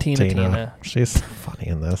 Tina. She's funny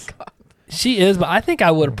in this. She is, but I think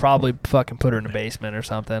I would have probably fucking put her in a basement or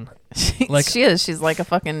something. Like- she is. She's like a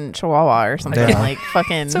fucking chihuahua or something. Yeah. Like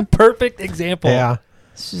fucking. It's a perfect example. Yeah.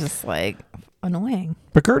 She's just like annoying.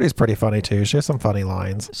 But Gertie's pretty funny too. She has some funny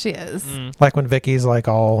lines. She is. Mm. Like when Vicky's like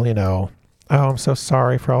all, oh, I'm so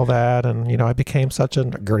sorry for all that. And, I became such a...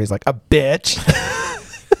 Gertie's like, a bitch.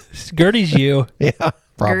 Gertie's you. Yeah,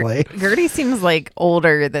 probably. Gertie seems like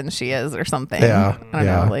older than she is or something. Yeah, I don't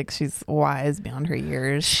yeah. know. Like she's wise beyond her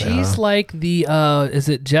years. She's like the, is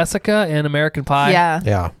it Jessica in American Pie? Yeah.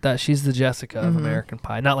 Yeah. That she's the Jessica of Mhm. American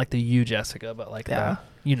Pie. Not like the you Jessica, but like Yeah.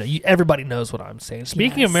 everybody knows what I'm saying.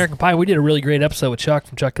 Speaking Yes. of American Pie, we did a really great episode with Chuck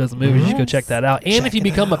from Chuck Goes the Movies. You should go check that out. And if you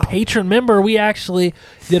become a patron member, we actually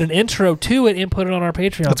did an intro to it and put it on our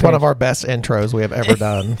Patreon That's page one of our best intros we have ever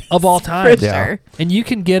done. of all For time. Yeah. sure. And you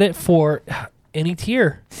can get it for any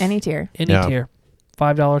tier. Any tier. Any Yeah. tier.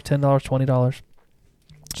 $5, $10, $20.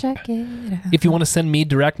 Check it out. If you want to send me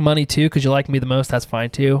direct money too, because you like me the most, that's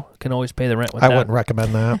fine too. Can always pay the rent with I that. wouldn't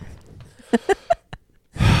recommend that.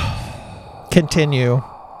 Continue.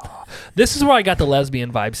 This is where I got the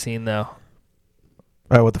lesbian vibe scene though.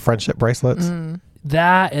 Oh, with the friendship bracelets. Mm.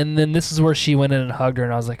 That, and then this is where she went in and hugged her,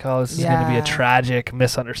 and I was like, oh, this is going to be a Yeah. tragic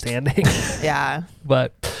misunderstanding. Yeah.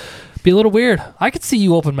 But be a little weird. I could see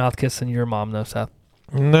you open mouth kissing your mom though, Seth.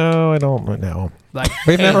 No, I don't know. Like,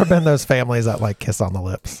 We've never been those families that like kiss on the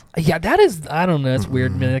lips. yeah, that is, I don't know, it's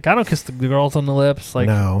weird. Man. Like, I don't kiss the girls on the lips. Like,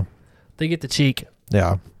 No. they get the cheek.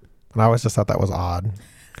 Yeah. And I always just thought that was odd.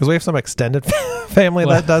 Because we have some extended family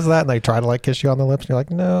What? that does that, and they try to like kiss you on the lips, and you're like,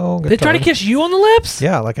 no. good They try to time. kiss you on the lips?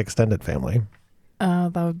 Yeah, like extended family. Oh,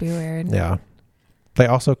 that would be weird. Yeah. They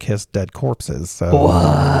also kiss dead corpses. So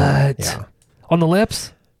What? Yeah. On the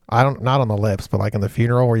lips? Not on the lips, but like in the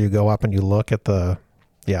funeral where you go up and you look at the,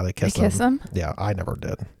 yeah, they They kiss kiss them? Yeah, I never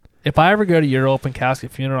did. If I ever go to your open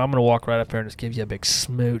casket funeral, I'm gonna walk right up there and just give you a big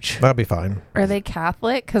smooch. That'd be fine. Are they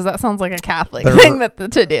Catholic? Because that sounds like a Catholic They're- thing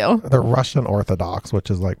to do. They're Russian Orthodox,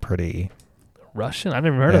 which is like pretty Russian? I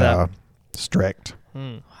never heard of that. strict.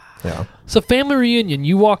 Hmm. Yeah. So family reunion,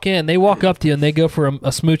 you walk in, they walk up to you, and they go for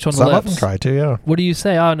a smooch on Some the of them lips. try to, yeah. What do you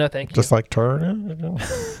say? Oh no, thank you. Just like turn.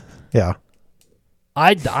 Yeah.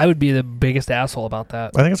 I would be the biggest asshole about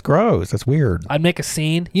that. I think it's gross. It's weird. I'd make a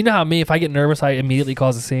scene. You know how me, if I get nervous, I immediately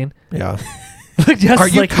cause a scene. Yeah. Just Are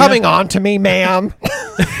you like, coming on to me, ma'am?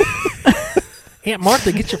 Aunt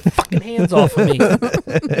Martha, get your fucking hands off of me.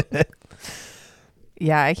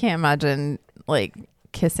 Yeah, I can't imagine like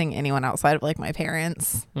kissing anyone outside of like my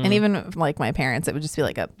parents, and even if, like my parents, it would just be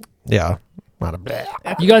like a. Yeah. Not a bleh.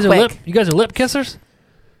 You guys are Quick. You guys are lip kissers.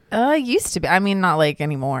 Used to be. I mean, not like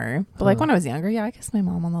anymore. But like when I was younger, yeah, I kissed my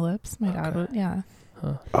mom on the lips. My dad would, yeah.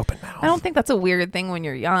 Open mouth. I don't think that's a weird thing when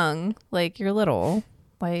you're young. Like you're little.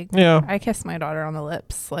 Like Yeah. I kissed my daughter on the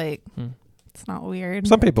lips. Like it's not weird.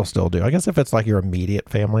 Some people still do. I guess if it's like your immediate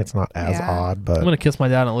family, it's not as Yeah. odd. I'm But gonna kiss my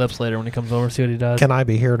dad on the lips later when he comes over, see what he does. can I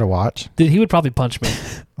be here to watch? Dude, he would probably punch me.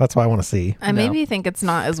 That's what I want to see. I No. maybe think it's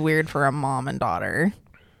not as weird for a mom and daughter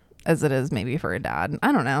as it is maybe for a dad.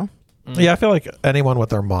 I don't know. Yeah, I feel like anyone with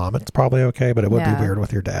their mom, it's probably okay, but it would Yeah. be weird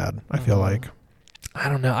with your dad. I feel like. I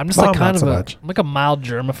don't know. I'm just Mom, like kind not of so a much. I'm like a mild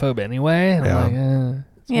germaphobe anyway. And Yeah. I'm like,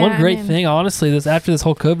 It's Yeah, one I great mean- thing, honestly. This after this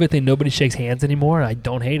whole COVID thing, nobody shakes hands anymore, and I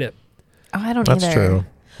don't hate it. Oh, I don't That's either. true.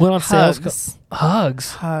 Went on sales. Hugs.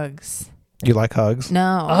 Hugs. Hugs. You like hugs?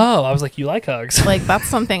 No. Oh, I was like, you like hugs? Like that's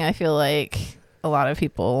something I feel like a lot of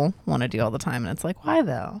people want to do all the time, and it's like, why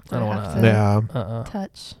though? I don't have wanna- to Yeah.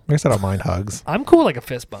 touch. I guess I don't mind hugs. I'm cool like a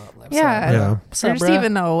fist bump. Like, Yeah. Yeah. What's Or up, just bruh?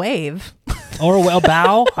 even a wave. Or a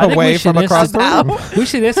bow. I think we Away should from across the institute- room. We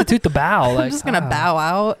should institute the bow. Like, I'm just gonna ah. bow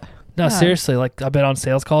out. No, Yeah. seriously. Like I've been on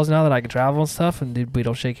sales calls now that I can travel and stuff, and dude, we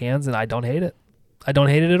don't shake hands, and I don't hate it. I don't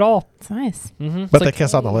hate it at all. It's nice. Mm-hmm. But they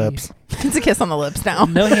kiss on the lips. It's a kiss on the lips now.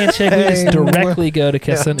 No handshake. We just Hey. directly go to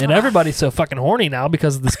kissing, and everybody's so fucking horny now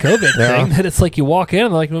because of this COVID Yeah. thing that it's like you walk in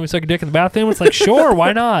and they're like, "You want me to suck your dick in the bathroom?" It's like, sure,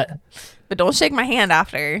 why not? But don't shake my hand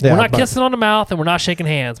after. Yeah, we're not but- kissing on the mouth and we're not shaking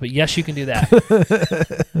hands, but yes, you can do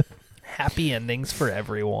that. Happy endings for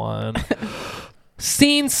everyone.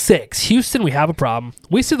 Scene 6. Houston, we have a problem.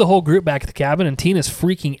 We see the whole group back at the cabin, and Tina's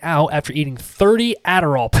freaking out after eating 30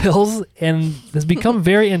 Adderall pills, and has become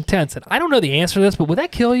very intense. And I don't know the answer to this, but would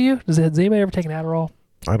that kill you? Has anybody ever taken Adderall?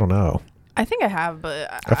 I don't know. I think I have, but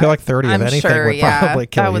I feel like 30 of I'm anything sure, would probably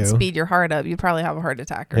kill that would you. speed your heart up. You'd probably have a heart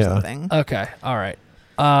attack or Yeah. something. Okay, all right.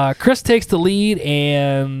 Chris takes the lead,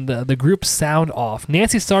 and the group sound off.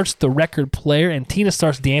 Nancy starts the record player, and Tina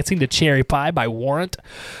starts dancing to Cherry Pie by Warrant.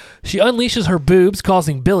 She unleashes her boobs,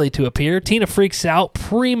 causing Billy to appear. Tina freaks out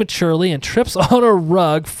prematurely and trips on a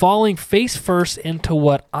rug, falling face first into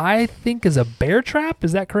what I think is a bear trap.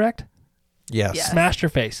 Is that correct? Yes. Yeah. Smashed her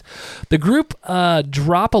face. The group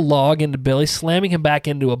drop a log into Billy, slamming him back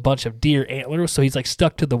into a bunch of deer antlers, so he's like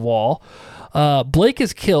stuck to the wall. Blake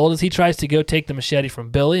is killed as he tries to go take the machete from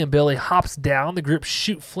Billy, and Billy hops down. The group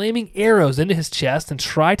shoot flaming arrows into his chest and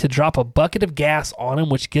try to drop a bucket of gas on him,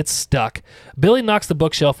 which gets stuck. Billy knocks the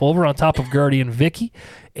bookshelf over on top of Gertie and Vicky,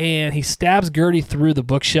 and he stabs Gertie through the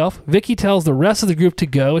bookshelf. Vicky tells the rest of the group to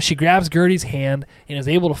go as she grabs Gertie's hand and is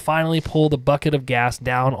able to finally pull the bucket of gas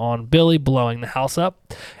down on Billy, blowing the house up.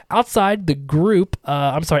 Outside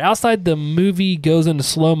the movie goes into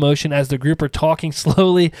slow motion as the group are talking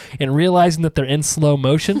slowly and realizing that they're in slow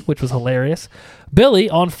motion, which was hilarious. Billy,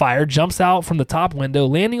 on fire, jumps out from the top window,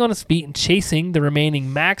 landing on his feet and chasing the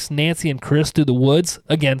remaining Max, Nancy, and Chris through the woods,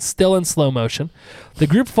 again, still in slow motion. The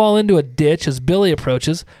group fall into a ditch as Billy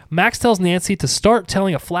approaches. Max tells Nancy to start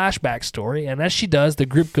telling a flashback story, and as she does, the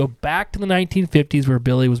group go back to the 1950s where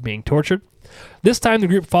Billy was being tortured. This time, the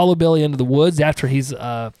group follow Billy into the woods after he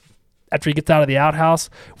gets out of the outhouse,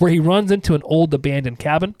 where he runs into an old abandoned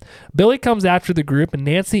cabin. Billy comes after the group, and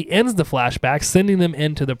Nancy ends the flashback, sending them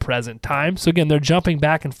into the present time. So again, they're jumping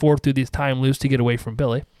back and forth through these time loops to get away from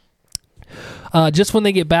Billy. Just when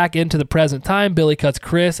they get back into the present time, Billy cuts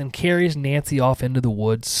Chris and carries Nancy off into the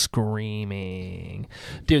woods screaming.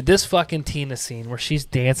 Dude, this fucking Tina scene where she's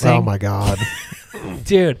dancing. Oh my God.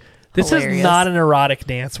 Dude, this is Hilarious. not an erotic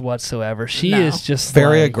dance whatsoever. She No. is just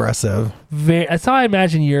Very like, aggressive. that's how I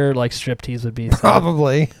imagine your like striptease would be. So,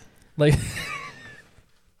 Probably. like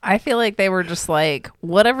I feel like they were just like,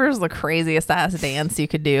 whatever's the craziest ass dance you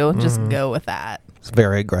could do, just go with that. It's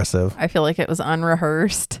very aggressive. I feel like it was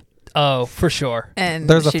unrehearsed. oh, for sure. And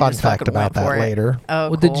There's a she fun just fact fucking about went for that it. later. Oh,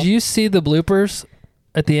 Well, cool. did you see the bloopers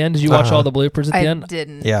at the end? Did you watch Uh-huh. all the bloopers at the I end?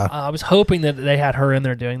 didn't. Yeah. I was hoping that they had her in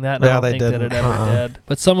there doing that. And Yeah, I don't they think that it didn't. ever did.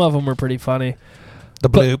 But some of them were pretty funny. The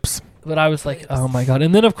bloops. But I was like, oh my god!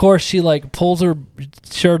 And then of course she like pulls her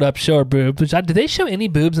shirt up, show her boobs. Did they show any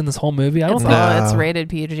boobs in this whole movie? I don't It's, think. No. it's rated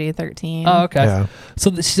PG-13. Oh, okay. Yeah. So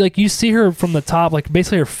she's like, you see her from the top, like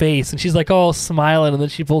basically her face, and she's like all smiling, and then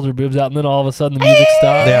she pulls her boobs out, and then all of a sudden the music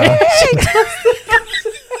stops. Yeah.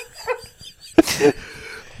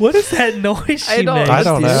 What is that noise she I don't, makes? I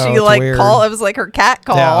don't know. She It's like weird. call. It was like her cat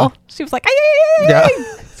call. Yeah. She was like, Yeah.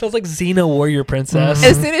 Sounds like Xena Warrior Princess.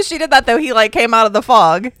 As soon as she did that, though, he like came out of the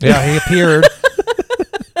fog. Yeah, he appeared.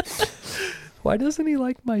 Why doesn't he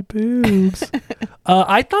like my boobs?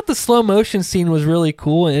 I thought the slow motion scene was really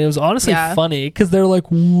cool, and it was honestly Yeah. funny because they're like,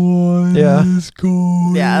 "What Yeah. is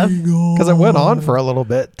going Yeah. on?" Because it went on for a little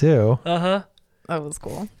bit, too. That was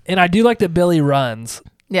cool. And I do like that Billy runs,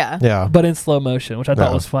 Yeah. Yeah. but in slow motion, which I thought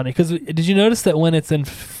Yeah. was funny. Because did you notice that when it's in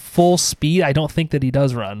full speed, I don't think that he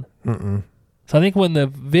does run. Mm-mm. So I think when the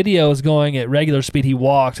video is going at regular speed, he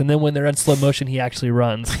walks, and then when they're in slow motion, he actually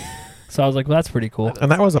runs. So I was like, well, that's pretty cool.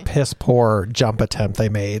 And that was a piss poor jump attempt they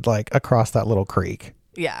made, like across that little creek.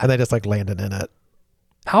 Yeah. And they just like landed in it.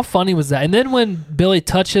 How funny was that? And then when Billy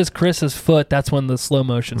touches Chris's foot, that's when the slow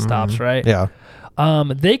motion stops, right? Yeah.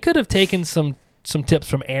 They could have taken some tips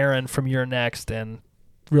from Aaron from Your Next and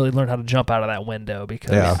really learned how to jump out of that window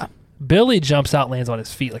because Yeah. Billy jumps out, lands on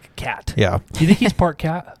his feet like a cat. Yeah. Do you think he's part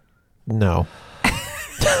cat? No.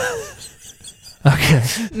 Okay.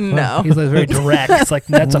 No. He's like very direct. It's like,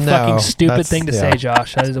 that's a No, fucking stupid that's- thing to yeah. say,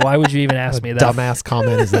 Josh. Why would you even ask me that? Dumbass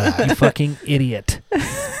comment is that? You fucking idiot.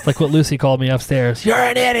 Like what Lucy called me upstairs. You're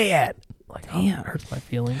an idiot. Like, oh, Damn. that hurts my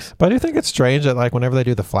feelings. But I do think it's strange that like whenever they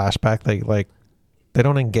do the flashback, they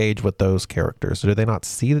don't engage with those characters. Do they not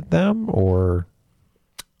see them, or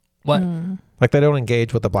What? like they don't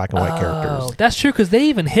engage with the black and white Oh, characters? that's true because they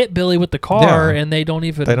even hit Billy with the car Yeah. and they don't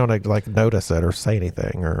even. They don't like notice it or say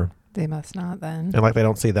anything, or They must not then. and like they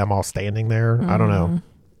don't see them all standing there. I don't know.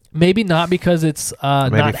 Maybe not because it's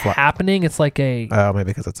Maybe not happening. It's like maybe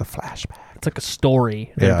because it's a flashback. it's like a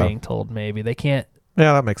story they're Yeah. being told. Maybe they can't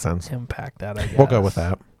Yeah, that makes sense. impact that. I guess We'll go with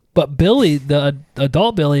that. But Billy, the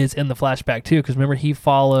adult Billy, is in the flashback too because remember he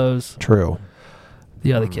follows True.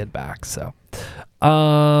 the other kid back. So,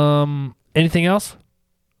 anything else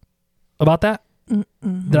about that? Did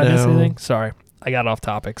I miss No. anything? Sorry, I got off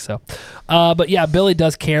topic. So, but yeah, Billy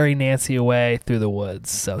does carry Nancy away through the woods.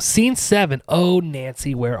 So, scene 7. Oh,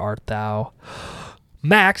 Nancy, where art thou?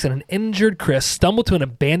 Max and an injured Chris stumble to an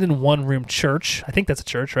abandoned one-room church. I think that's a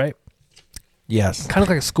church, right? Yes. Kind of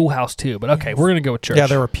like a schoolhouse too. But okay, we're gonna go with church. Yeah,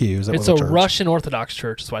 there were pews. It It's was a church. Russian Orthodox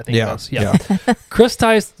church. Is what I think Yeah. it was. Yeah. Chris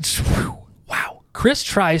tries. Wow. Chris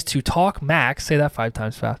tries to talk Max. Say that 5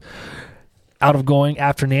 times fast. Out of going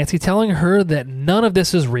after Nancy, telling her that none of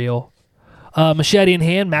this is real. Machete in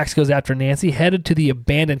hand, Max goes after Nancy, headed to the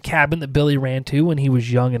abandoned cabin that Billy ran to when he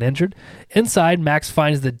was young and injured. Inside, Max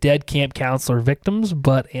finds the dead camp counselor victims,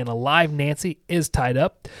 but an alive Nancy is tied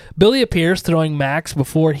up. Billy appears, throwing Max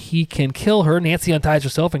before he can kill her. Nancy unties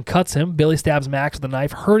herself and cuts him. Billy stabs Max with a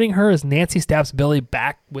knife, hurting her as Nancy stabs Billy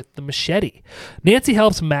back with the machete. Nancy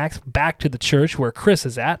helps Max back to the church where Chris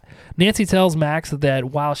is at. Nancy tells Max that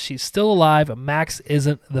while she's still alive, Max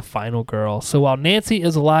isn't the final girl. So while Nancy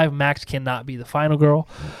is alive, Max cannot be the final girl.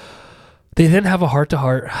 They then have a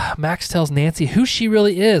heart-to-heart. Max tells Nancy who she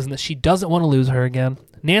really is and that she doesn't want to lose her again.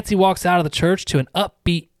 Nancy walks out of the church to an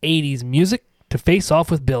upbeat 80s music to face off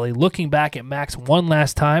with Billy, looking back at Max one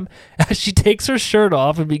last time as she takes her shirt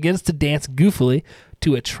off and begins to dance goofily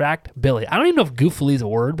to attract Billy. I don't even know if goofily is a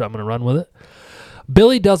word, but I'm going to run with it.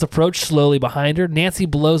 Billy does approach slowly behind her. Nancy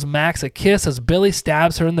blows Max a kiss as Billy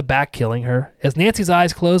stabs her in the back, killing her. As Nancy's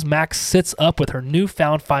eyes close, Max sits up with her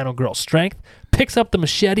newfound final girl strength, picks up the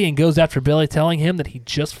machete, and goes after Billy, telling him that he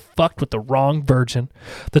just fucked with the wrong virgin.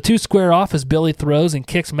 The two square off as Billy throws and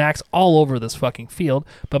kicks Max all over this fucking field,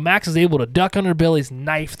 but Max is able to duck under Billy's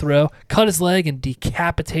knife throw, cut his leg, and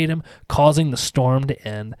decapitate him, causing the storm to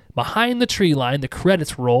end. Behind the tree line, the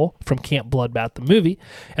credits roll from Camp Bloodbath, the movie,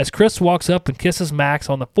 as Chris walks up and kisses Max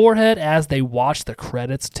on the forehead as they watch the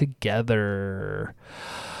credits together.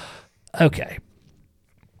 Okay.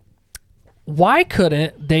 Why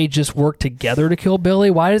couldn't they just work together to kill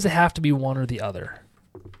Billy? Why does it have to be one or the other?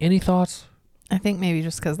 Any thoughts? I think maybe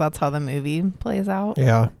just because that's how the movie plays out.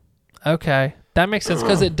 Yeah. Okay. That makes sense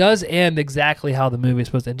because it does end exactly how the movie is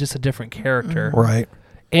supposed to end, just a different character. Right.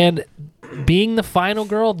 And being the final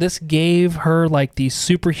girl, this gave her like the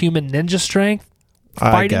superhuman ninja strength,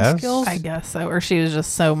 I fighting guess. skills. I guess so. Or she was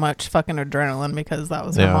just so much fucking adrenaline because that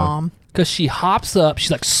was her Yeah. mom. Because she hops up, she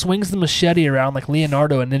like swings the machete around like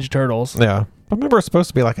Leonardo in Ninja Turtles. Yeah. I remember it's supposed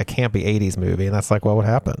to be like a campy 80s movie, and that's like what would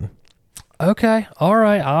happen. Okay, all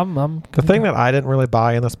right. I'm The thing that I didn't really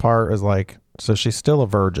buy in this part is like So she's still a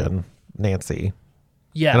virgin, Nancy.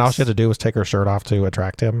 Yes. And all she had to do was take her shirt off to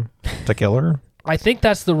attract him to kill her. I think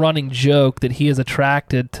that's the running joke that he is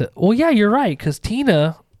attracted to. Well, yeah, you're right. Because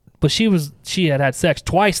Tina, but she had sex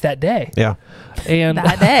twice that day. Yeah. And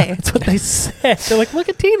That day. that's what they said. They're like, look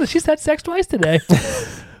at Tina. She's had sex twice today.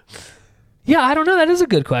 Yeah, I don't know. That is a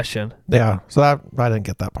good question. Yeah. So that I didn't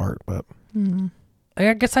get that part, but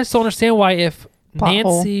I guess I still understand why if Plot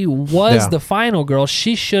hole. Nancy was Yeah. the final girl,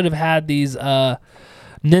 she should have had these Ninja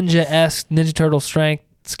Turtle strength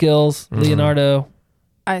skills, Leonardo.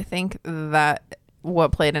 I think that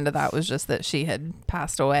what played into that was just that she had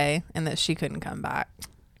passed away and that she couldn't come back.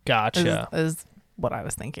 Gotcha. Is what I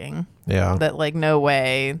was thinking. yeah. That like no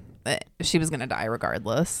way that she was gonna die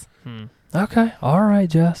regardless. Okay. All right,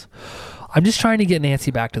 Jess. I'm just trying to get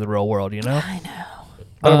Nancy back to the real world, you know? I know.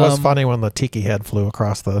 But it was Um, funny when the tiki head flew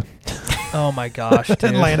across the Oh my gosh, dude.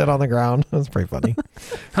 and landed on the ground. It was pretty funny.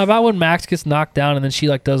 How about when Max gets knocked down and then she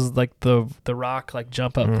like does like the rock like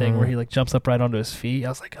jump up thing Mhm. where he like jumps up right onto his feet? I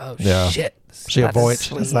was like, oh Yeah. shit. She That's avoids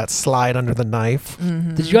sweet. that slide under the knife.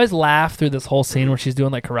 Did you guys laugh through this whole scene where she's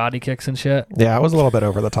doing like karate kicks and shit? Yeah, it was a little bit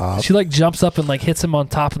over the top. She like jumps up and like hits him on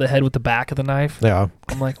top of the head with the back of the knife. Yeah.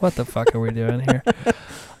 I'm like, what the fuck are we doing here?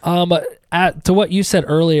 To what you said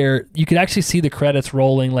earlier, you could actually see the credits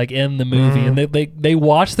rolling like in the movie, and they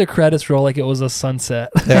watched the credits roll like it was a sunset.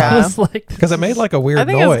 Yeah. I was like, Because it made like a weird I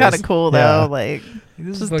think noise. it's kind of cool though. Yeah. Like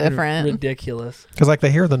this just fucking different. ridiculous. Because like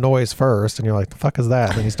they hear the noise first, and you're like, "The fuck is that?"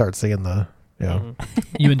 And then you start seeing the. Yeah,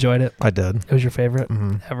 You enjoyed it. I did. It was your favorite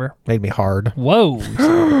Mhm. ever. Made me hard. Whoa,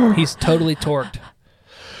 he's totally torqued.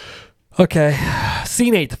 Okay,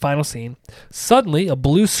 scene 8, the final scene. Suddenly, a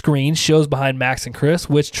blue screen shows behind Max and Chris,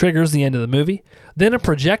 which triggers the end of the movie. Then a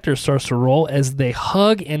projector starts to roll as they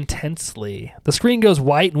hug intensely. The screen goes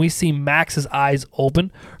white and we see Max's eyes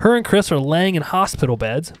open. Her and Chris are laying in hospital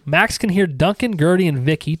beds. Max can hear Duncan, Gertie, and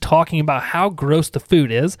Vicky talking about how gross the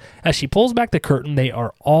food is. As she pulls back the curtain, they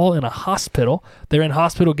are all in a hospital. They're in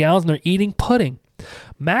hospital gowns and they're eating pudding.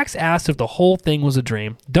 Max asks if the whole thing was a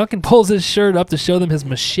dream. Duncan pulls his shirt up to show them his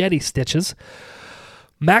machete stitches.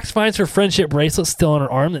 Max finds her friendship bracelet still on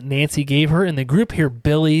her arm that Nancy gave her, and the group hear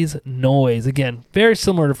Billy's noise. Again, very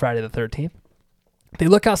similar to Friday the 13th. They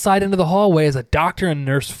look outside into the hallway as a doctor and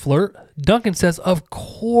nurse flirt. Duncan says, of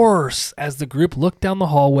course, as the group look down the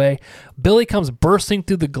hallway. Billy comes bursting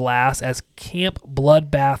through the glass as Camp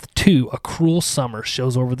Bloodbath 2, A Cruel Summer,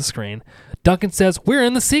 shows over the screen. Duncan says, we're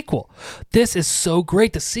in the sequel. This is so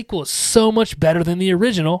great. The sequel is so much better than the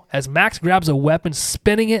original, as Max grabs a weapon,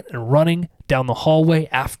 spinning it and running down the hallway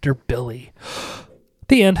after Billy.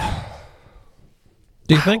 The end.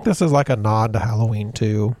 Do you think this is like a nod to Halloween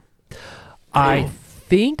 2? I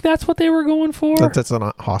think that's what they were going for. Since it's in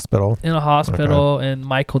a hospital. In a hospital, and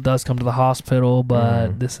Michael does come to the hospital, but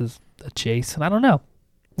Mm. this is a chase, and I don't know.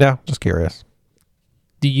 Yeah, just curious.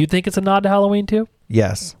 Do you think it's a nod to Halloween too?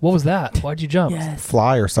 Yes. What was that? Why'd you jump?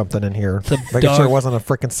 Fly or something in here. a Making dog. sure it wasn't a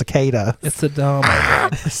freaking cicada It's a dumb.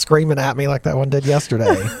 screaming at me like that one did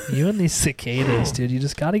yesterday. You and these cicadas, dude. You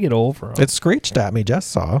just got to get over them. It screeched at me, Jess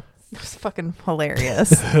saw. It was fucking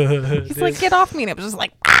hilarious. He's like, get off me. And it was just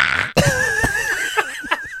like,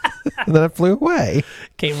 And then it flew away.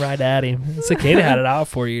 Came right at him. Cicada had it out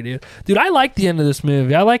for you, dude. Dude, I like the end of this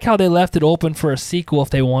movie. I like how they left it open for a sequel if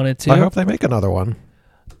they wanted to. I hope they make another one.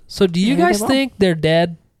 So do you Maybe guys they will. think they're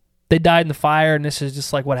dead? They died in the fire and this is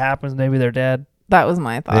just like what happens. Maybe they're dead. that was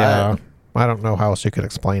my thought. Yeah. I don't know how else you could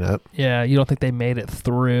explain it. Yeah, you don't think they made it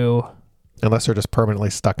through. Unless they're just permanently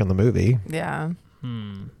stuck in the movie. Yeah.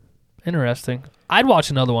 Interesting. I'd watch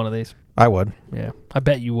another one of these. I would. Yeah, I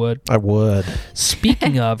bet you would. I would.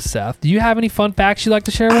 Speaking of, Seth, do you have any fun facts you'd like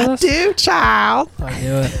to share with us? do, child. I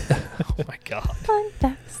knew it. Oh my God. Fun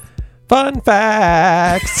facts. Fun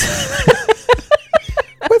facts.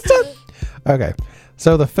 Okay.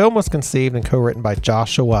 So the film was conceived and co-written by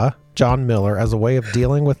Joshua John Miller as a way of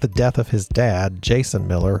dealing with the death of his dad, Jason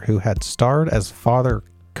Miller, who had starred as Father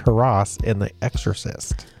Karras in The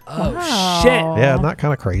Exorcist. Oh Wow. shit. Yeah, isn't that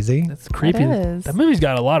kind of crazy? That's creepy. is. That movie's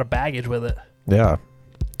got a lot of baggage with it. Yeah.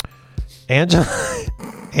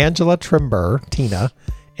 Angela Trimber, Tina,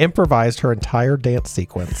 improvised her entire dance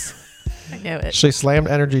sequence. I knew it. She slammed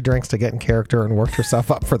energy drinks to get in character and worked herself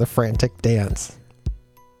up for the frantic dance.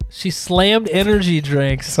 She slammed energy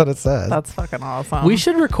drinks. That's what it says. That's fucking awesome. We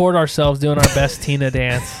should record ourselves doing our best Tina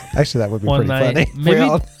dance. Actually, that would be one pretty night. funny.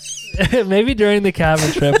 Maybe- Maybe during the cabin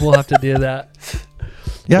trip we'll have to do that.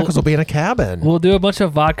 Yeah, because we'll be in a cabin. We'll do a bunch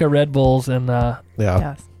of vodka Red Bulls and yeah.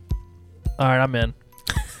 Yes. all right, I'm in.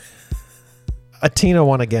 Tina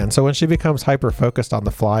won again. So when she becomes hyper focused on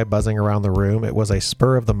the fly buzzing around the room, it was a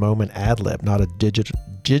spur of the moment ad lib, not a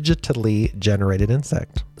digitally generated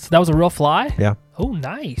insect. So that was a real fly? Yeah. Oh,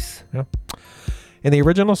 nice. In the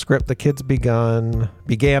original script, the kids began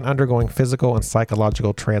undergoing physical and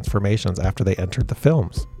psychological transformations after they entered the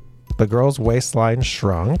films. The girls' waistline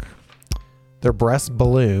shrunk, their breasts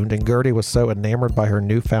ballooned, and Gertie was so enamored by her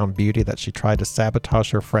newfound beauty that she tried to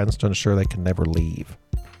sabotage her friends to ensure they could never leave.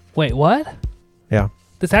 Wait, what? Yeah.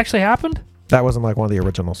 This actually happened? That wasn't like one of the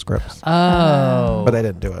original scripts, Oh. but they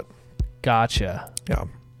didn't do it. Gotcha. Yeah.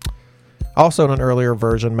 Also, in an earlier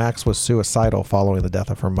version, Max was suicidal following the death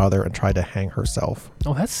of her mother and tried to hang herself.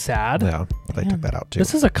 Oh, that's sad. Yeah, they took that out too.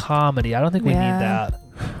 This is a comedy. I don't think we need Yeah. that.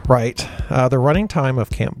 Right. The running time of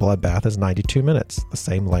Camp Bloodbath is 92 minutes, the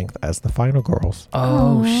same length as The Final Girls.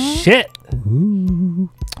 Oh, Aw. shit.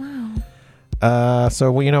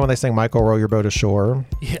 So, when they sing Michael, Row Your Boat Ashore,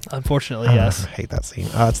 Yeah, unfortunately, yes. I hate that scene.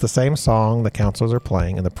 It's the same song the counselors are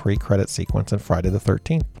playing in the pre-credit sequence in Friday the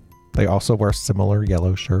 13th. They also wear similar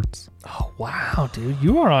yellow shirts. Oh, wow, dude.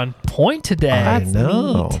 You are on point today. I That's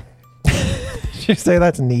know. neat. Did you say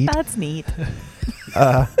that's neat? That's neat.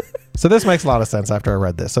 So this makes a lot of sense after I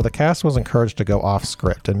read this. So the cast was encouraged to go off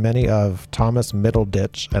script, and many of Thomas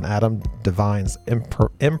Middleditch and Adam Devine's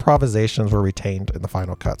improvisations were retained in the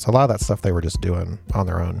final cut. So a lot of that stuff they were just doing on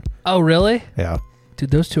their own. Oh, really? Yeah. Dude,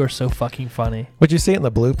 those two are so fucking funny. Would you see it in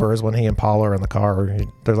the bloopers when he and Paula are in the car?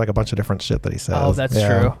 There's like a bunch of different shit that he says. Oh, that's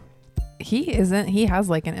Yeah. true. He has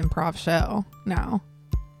like an improv show now.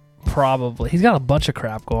 Probably. He's got a bunch of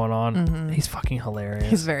crap going on. Mhm. He's fucking hilarious.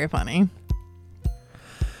 He's very funny.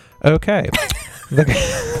 Okay.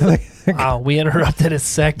 Wow, we interrupted his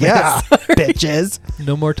segment. Yeah, bitches.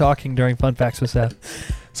 No more talking during Fun Facts with Seth.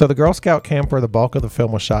 So the Girl Scout camp where the bulk of the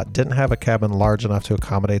film was shot didn't have a cabin large enough to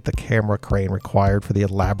accommodate the camera crane required for the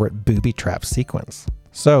elaborate booby trap sequence.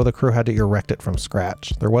 So the crew had to erect it from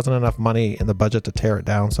scratch. There wasn't enough money in the budget to tear it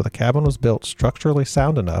down, so the cabin was built structurally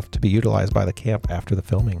sound enough to be utilized by the camp after the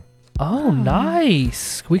filming. Oh,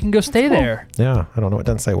 nice. We can go stay there. Yeah, I don't know. It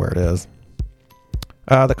doesn't say where it is.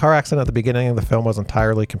 The car accident at the beginning of the film was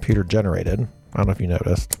entirely computer generated. I don't know if you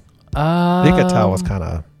noticed. You could tell it was kind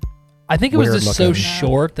of... I think it was weird just so looking.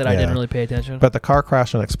 short that I Yeah. didn't really pay attention. But the car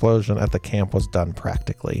crash and explosion at the camp was done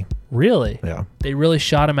practically. Really? Yeah. They really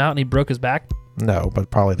shot him out and he broke his back? No, but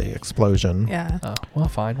probably the explosion. Yeah. Oh, well,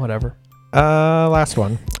 fine. Whatever. Last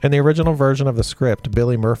one. In the original version of the script,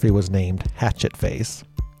 Billy Murphy was named Hatchet Face.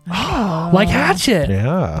 Oh. Like Hatchet.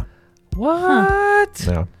 Yeah. What?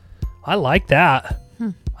 Yeah. I like that.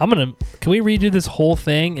 Can we redo this whole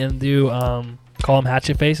thing and do call him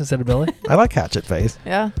Hatchet Face instead of Billy? I like Hatchet Face.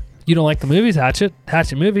 Yeah. You don't like the movies Hatchet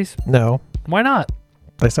movies? No, Why not?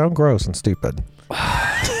 they sound gross and stupid.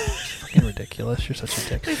 Fucking ridiculous. You're such a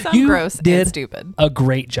dick. They sound You gross did and stupid. a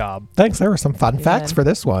great job. Thanks. There were some fun You facts did. for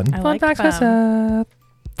this one. I Fun like facts them. with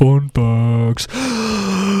Seth. Fun facts.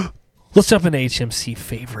 Let's jump into HMC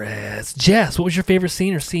favorites. Jess, what was your favorite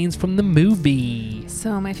scene or scenes from the movie?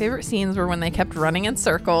 So my favorite scenes were when they kept running in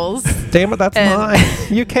circles. Damn it, that's And mine.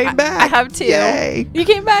 You came back. I have two. Yay. You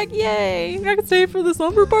came back, yay! I can stay for the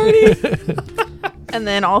slumber party. And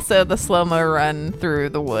then also the slow-mo run through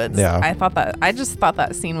the woods. Yeah. I just thought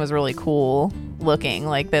that scene was really cool looking,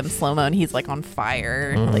 like them slow-mo and he's like on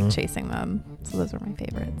fire, like chasing them. So those were my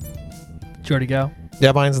favorites. Did you already go?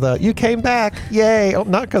 Yeah, mine's the you came back. Yay. Oh,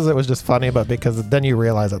 not because it was just funny, but because then you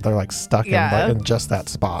realize that they're like stuck Yeah. in just that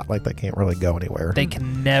spot. Like they can't really go anywhere. They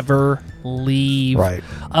can never leave. Right.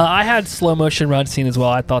 I had slow motion run scene as well.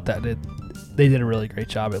 I thought that they did a really great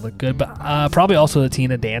job. It looked good, but probably also the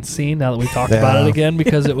Tina dance scene. Now that we talked about Yeah. it again,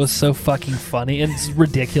 because it was so fucking funny and it's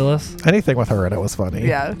ridiculous. Anything with her in it was funny.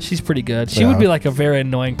 Yeah. She's pretty good. She Yeah. would be like a very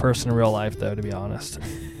annoying person in real life, though, to be honest.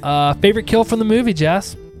 Favorite kill from the movie,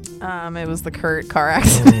 Jess? It was the Kurt car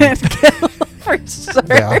accident kill for sure.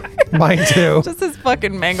 Yeah. Mine too. Just his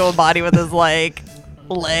fucking mangled body with his like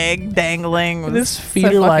leg dangling. Was His feet so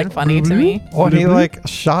are fucking like funny to me. Well, and he like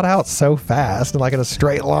shot out so fast and like in a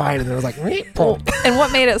straight line, and it was like, And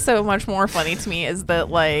what made it so much more funny to me is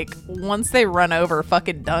that like once they run over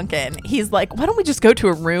fucking Duncan, he's like, "Why don't we just go to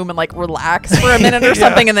a room and like relax for a minute or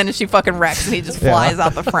something?" And then she fucking wrecks and he just flies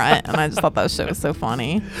out the front. And I just thought that shit was so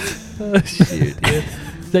funny. Shoot, dude.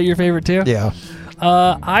 Is that your favorite too? yeah.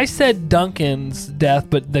 I said Duncan's death,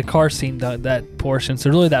 but the car scene, that portion. So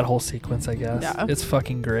really that whole sequence, I guess. Yeah. It's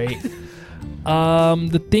fucking great.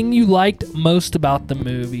 The thing you liked most about the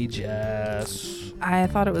movie, Jess? I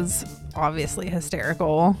thought it was obviously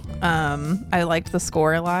hysterical. I liked the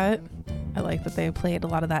score a lot. I like that they played a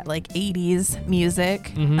lot of that like 80s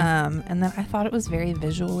music. Mhm. And then I thought it was very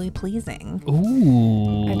visually pleasing.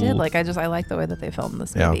 Ooh. I did. Like, I like the way that they filmed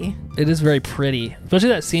this Yeah. movie. It is very pretty, especially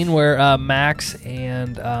that scene where Max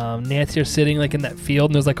and Nancy are sitting like in that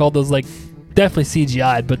field, and there's like all those like definitely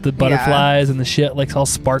CGI'd, but the butterflies and the shit like all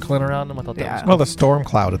sparkling around them. I thought that Yeah. was Well, the storm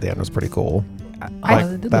cloud at the end was pretty cool. I-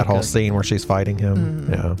 it did That look whole good. scene where she's fighting him.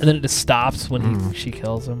 Yeah. And then it just stops when she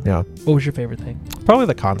kills him. Yeah. What was your favorite thing? Probably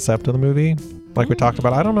the concept of the movie. Like we talked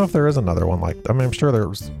about. I don't know if there is another one like, I mean, I'm sure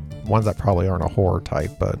there's ones that probably aren't a horror type,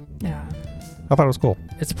 but Yeah. I thought it was cool.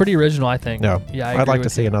 It's pretty original, I think. Yeah. Yeah, I I'd agree like to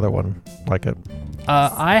with see you. another one like it.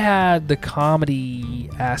 I had the comedy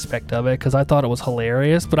aspect of it because I thought it was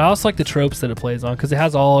hilarious, but I also like the tropes that it plays on because it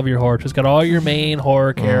has all of your horror. It's got all your main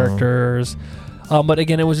horror characters. But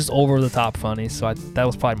again, it was just over the top funny, so that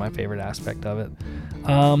was probably my favorite aspect of it.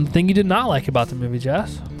 Thing you did not like about the movie,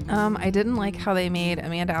 Jess? I didn't like how they made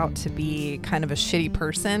Amanda out to be kind of a shitty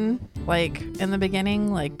person, like in the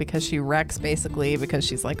beginning, like because she wrecks basically because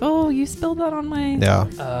she's like, "Oh, you spilled that on my Yeah.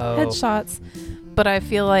 headshots." But I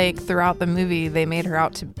feel like throughout the movie, they made her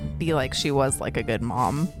out to be like she was like a good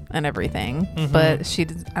mom and everything. Mhm.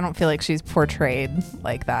 But I don't feel like she's portrayed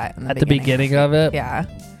like that in the At the beginning of it? Yeah.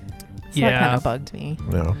 So Yeah. that kind of bugged me.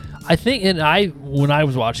 Yeah. I think, when I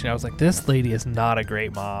was watching, I was like, this lady is not a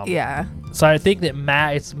great mom. Yeah. So I think that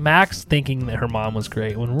it's Max thinking that her mom was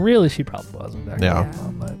great when really she probably wasn't that Yeah. great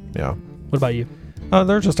mom. But Yeah. what about you?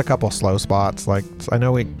 There's just a couple slow spots. Like I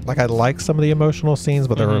know I like some of the emotional scenes,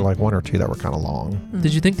 but there were Mhm. like one or two that were kind of long.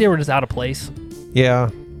 Did you think they were just out of place? Yeah,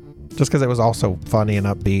 just because it was also funny and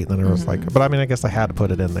upbeat, and then it was Mhm. like. But I mean, I guess I had to put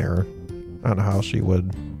it in there. I don't know how she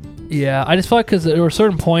would. Yeah, I just felt like because there were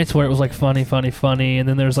certain points where it was like funny, and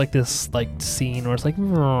then there's like this like scene where it's like,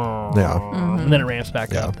 and then it ramps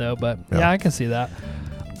back Yeah. up though. But Yeah. yeah, I can see that.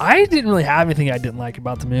 I didn't really have anything I didn't like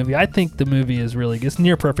about the movie. I think the movie is really good. It's a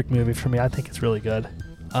near perfect movie for me. I think it's really good.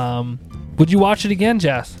 Would you watch it again,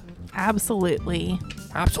 Jess? Absolutely.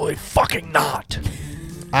 Absolutely fucking not.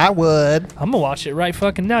 I would. I'm gonna watch it right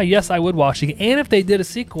fucking now. Yes, I would watch it. And if they did a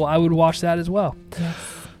sequel, I would watch that as well.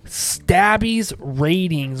 Stabby's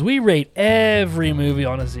ratings. We rate every movie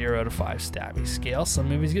on a 0 to 5 Stabby scale. Some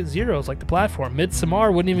movies get zeros, like The Platform.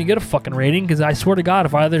 Midsommar wouldn't even get a fucking rating because I swear to God,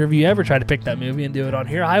 if either of you ever try to pick that movie and do it on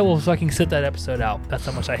here, I will fucking sit that episode out. That's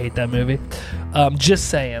how much I hate that movie. Just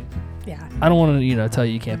saying. Yeah. I don't want to, tell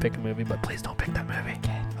you can't pick a movie, but please don't pick that movie.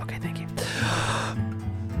 Okay, thank you.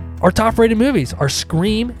 Our top rated movies are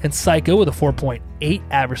Scream and Psycho with a 4.8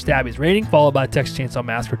 average Stabby's rating, followed by Texas Chainsaw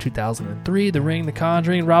Massacre 2003, The Ring, The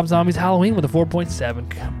Conjuring, and Rob Zombie's Halloween with a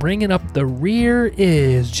 4.7. Bringing up the rear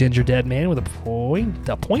is Ginger Dead Man with a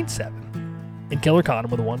 0.7. And Killer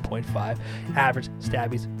Condom with a 1.5 average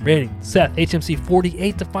Stabby's rating. Seth, HMC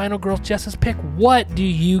 48, the final girl Jess's pick. What do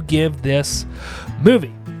you give this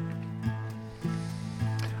movie?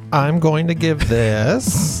 I'm going to give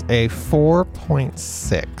this a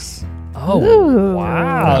 4.6. Oh, Ooh.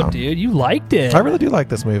 wow, Yeah. dude. You liked it. I really do like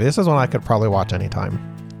this movie. This is one I could probably watch anytime.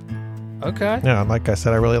 Okay. Yeah, like I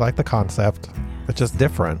said, I really like the concept. It's just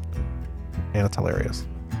different, and it's hilarious.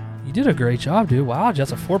 You did a great job, dude. Wow,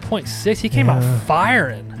 just a 4.6. He came out Yeah.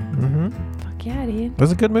 firing. Mm-hmm. Fuck yeah, dude. It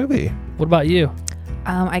was a good movie. What about you?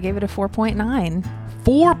 I gave it a 4.9.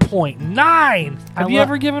 4.9. Have you lo-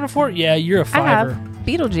 ever given a 4? Yeah, you're a I have fiver.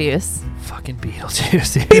 Beetlejuice. Fucking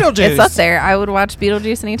Beetlejuice, dude. Beetlejuice. It's up there. I would watch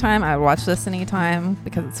Beetlejuice anytime. I would watch this anytime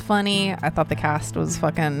because it's funny. I thought the cast was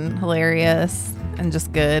fucking hilarious and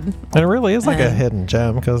just good. And it really is like a And- hidden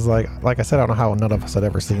gem because, like I said, I don't know how none of us had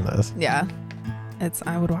ever seen this. Yeah.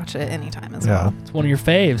 I would watch it anytime as Yeah. well. It's one of your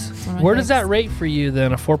faves. one of my Where does faves. that rate for you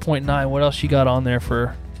then? A 4.9. What else you got on there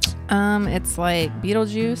for? It's like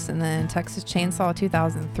Beetlejuice and then Texas Chainsaw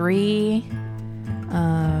 2003.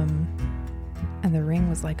 And The Ring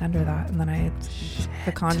was like under that. And then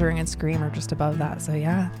The Conjuring and Scream are just above that. So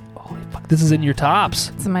yeah, Holy fuck. This is in your tops.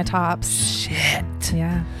 it's in my tops. Shit.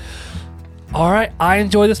 Yeah. All right, I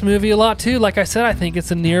enjoy this movie a lot too. Like I said, I think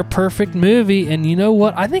it's a near perfect movie. And you know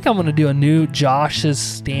what? I think I'm going to do a new Josh's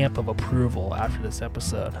stamp of approval after this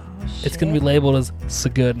episode. It's going to be labeled as so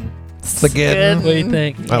good. Again. What do you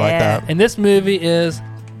think? I like that. And this movie is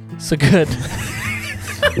so good.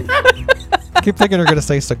 I keep thinking you're going to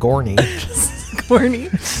say Sigourney. Corny.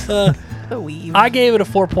 Uh, The weave. I gave it a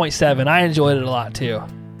 4.7. I enjoyed it a lot too.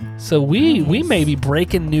 So we may be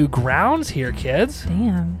breaking new grounds here, kids.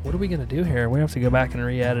 Damn. What are we going to do here? We have to go back and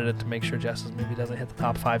re-edit it to make sure Jess's movie doesn't hit the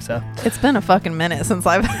top 5, Seth. It's been a fucking minute since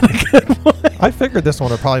I've had a good one. I figured this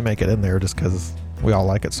one would probably make it in there just because we all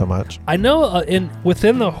like it so much. I know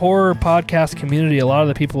within the horror podcast community, a lot of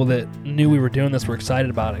the people that knew we were doing this were excited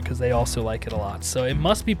about it because they also like it a lot. So it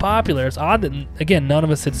must be popular. It's odd that, again, none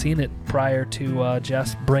of us had seen it prior to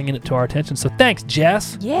Jess bringing it to our attention. So thanks,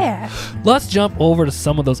 Jess. Yeah. Let's jump over to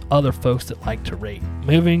some of those other folks that like to rate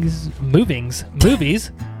movies.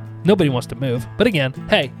 Nobody wants to move. But again,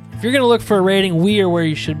 hey, if you're going to look for a rating, we are where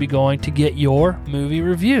you should be going to get your movie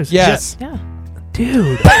reviews. Yes. Yeah.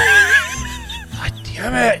 Dude. God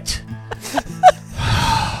damn it.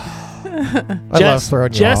 I love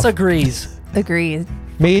throwing you Jess off. agrees. Agreed.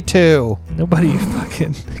 Me too. Nobody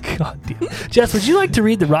fucking. God damn. Jess, would you like to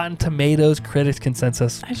read the Rotten Tomatoes critics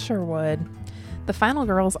consensus? I sure would. The Final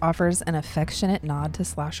Girls offers an affectionate nod to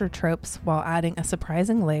slasher tropes while adding a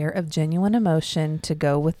surprising layer of genuine emotion to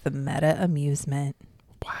go with the meta amusement.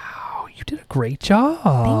 Wow, you did a great job.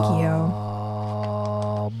 Thank you.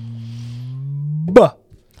 Wow.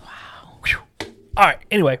 All right.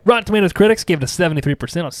 Anyway, Rotten Tomatoes critics gave it a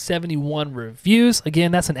 73% on 71 reviews.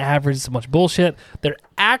 Again, that's an average. It's a bunch of bullshit. Their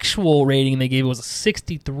actual rating they gave it was a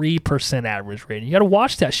 63% average rating. You got to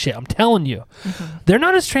watch that shit. I'm telling you. Mm-hmm. They're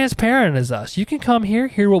not as transparent as us. You can come here,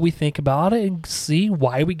 hear what we think about it, and see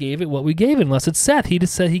why we gave it what we gave it. Unless it's Seth. He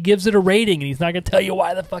just said he gives it a rating, and he's not going to tell you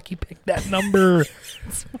why the fuck he picked that number.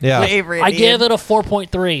 Yeah. Favorite. I gave it a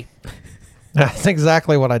 4.3. That's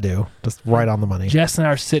exactly what I do. Just right on the money. Jess and I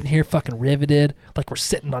are sitting here fucking riveted, like we're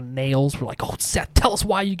sitting on nails. We're like, oh, Seth, tell us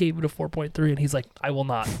why you gave it a 4.3. And he's like, I will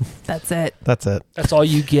not. That's it. That's it. That's all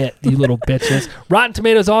you get, you little bitches. Rotten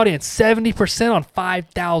Tomatoes audience, 70% on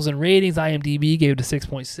 5,000 ratings. IMDb gave it a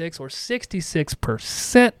 6.6 or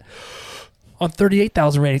 66% on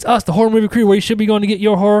 38,000 ratings. Us, the horror movie crew, where you should be going to get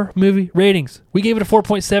your horror movie ratings. We gave it a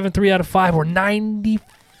 4.73 out of 5 or 94%.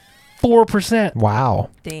 Wow.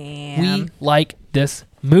 Damn. We like this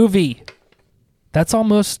movie. That's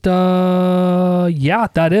almost yeah,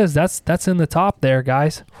 that is. That's in the top there,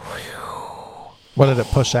 guys. What did it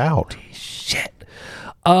push out? Shit.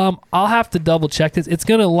 I'll have to double check this. It's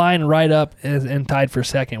gonna line right up and tied for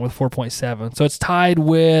second with 4.7. So it's tied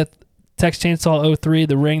with Texas Chainsaw 03,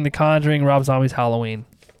 The Ring, The Conjuring, Rob Zombie's Halloween.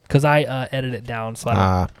 Because I edited it down, so I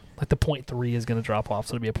don't, like the 0.3 is gonna drop off,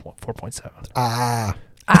 so it'll be a 4.7.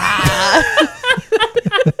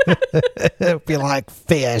 It'd be like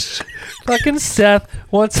fish. Fucking Seth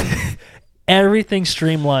wants everything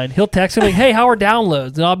streamlined. He'll text me like, hey, how are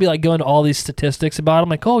downloads? And I'll be like going to all these statistics about it. I'm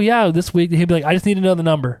like, oh yeah, this week. He'll be like, I just need to know the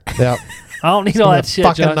number. Yep. I don't need all that shit,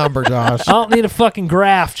 Fucking Josh. number, Josh. I don't need a fucking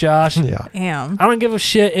graph, Josh. Yeah. Damn. I don't give a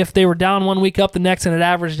shit if they were down 1 week, up the next, and it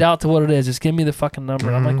averaged out to what it is. Just give me the fucking number.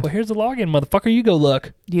 And I'm like, well, here's the login, motherfucker. You go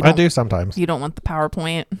look. You I don't, do sometimes. You don't want the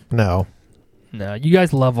PowerPoint. No. No, you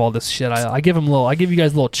guys love all this shit. I give you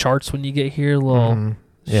guys little charts when you get here, little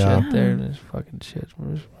Yeah. shit there. There's fucking shit.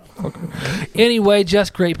 Anyway,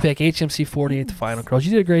 just great pick. HMC 48, The Final Girls.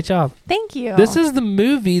 You did a great job. Thank you. This is the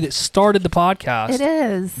movie that started the podcast. It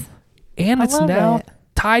is. And I it's love now it.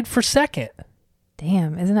 tied for second.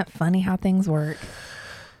 Damn. Isn't it funny how things work?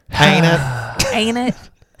 Ain't it? Ain't it?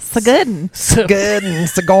 So good. So Good and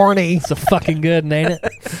Sigourney. so fucking good, ain't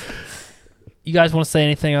it? You guys want to say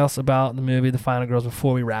anything else about the movie The Final Girls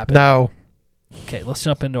before we wrap it? No. Okay, let's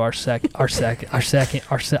jump into our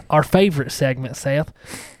favorite segment, Seth,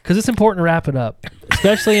 because it's important to wrap it up,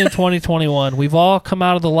 especially in 2021. We've all come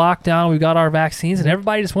out of the lockdown. We've got our vaccines, and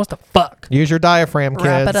everybody just wants to fuck. Use your diaphragm, kids.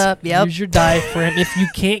 Wrap it up. Yep. Use your diaphragm. If you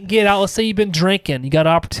can't get out, let's say you've been drinking, you got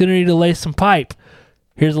an opportunity to lay some pipe.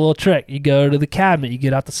 Here's a little trick. You go to the cabinet, you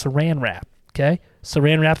get out the saran wrap, okay?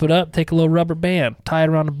 Saran wrap it up, take a little rubber band, tie it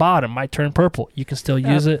around the bottom, might turn purple. You can still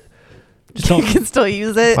use it. Just You don't, can still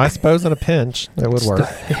use it. I suppose in a pinch, it would work.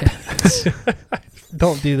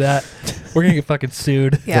 don't do that. We're going to get fucking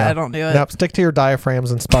sued. Yeah, Yeah. I don't do it. Nope, stick to your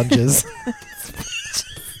diaphragms and sponges.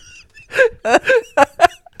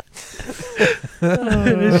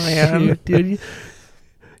 man. Shoot, dude.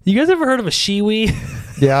 You guys ever heard of a shiwi?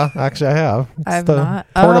 Yeah, actually I have. It's I've the not.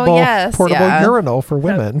 Oh, portable, yes, portable yeah. urinal for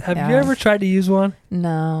women. Have you Yeah. ever tried to use one?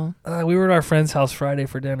 No. We were at our friend's house Friday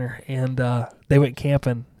for dinner, and they went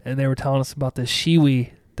camping, and they were telling us about this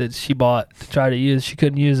shiwi that she bought to try to use. She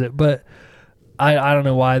couldn't use it, but I don't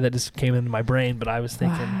know why that just came into my brain, but I was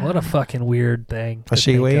thinking, what a fucking weird thing. A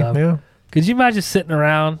shiwi, yeah. Could you imagine sitting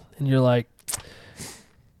around and you're like,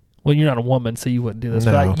 well, you're not a woman, so you wouldn't do this.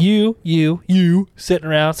 No. But like you sitting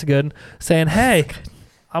around, so good, saying, hey,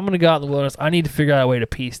 I'm going to go out in the wilderness. I need to figure out a way to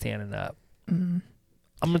pee standing up. Mm-hmm.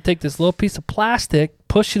 I'm going to take this little piece of plastic,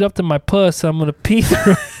 push it up to my puss, and I'm going to pee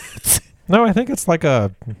through it. No, I think it's like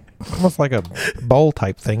almost like a bowl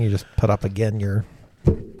type thing. You just put up again your...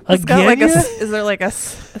 It's got like Again, is there like a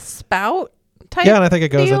spout type. Yeah, and I think it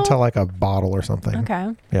goes deal? into like a bottle or something. Okay.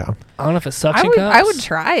 Yeah. I don't know if it's suction cups. I would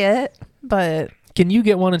try it, but Can you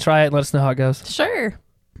get one and try it and let us know how it goes? sure.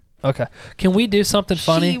 Okay. Can we do something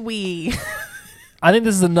funny? Shiwi. I think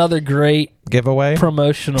this is another great Giveaway.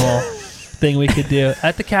 promotional thing we could do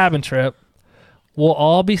at the cabin trip. We'll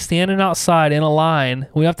all be standing outside in a line.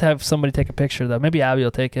 We have to have somebody take a picture though. Maybe Abby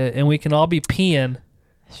will take it, and we can all be peeing,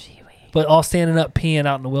 Shiwi. but all standing up peeing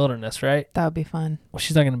out in the wilderness, right? That would be fun. Well,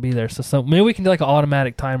 she's not going to be there, so maybe we can do like an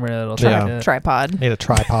automatic timer that'll Yeah. track it. Tripod. Need a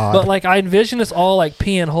tripod. But like I envision us all like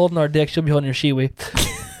peeing, holding our dicks. She'll be holding your shiwi,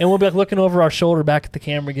 and we'll be like looking over our shoulder back at the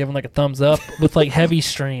camera, giving like a thumbs up with like heavy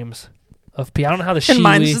streams of pee. I don't know how the And shiwi.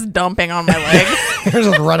 mine's just dumping on my leg. You're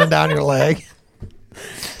just running down your leg.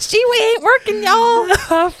 Shiwi ain't working, y'all.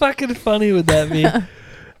 How fucking funny would that be?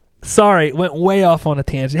 Sorry, went way off on a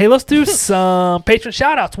tangent. Hey, let's do some patron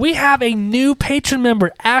shout outs. We have a new patron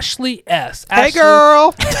member, Ashley S. Hey, Ashley,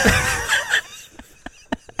 girl.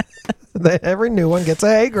 Every new one gets a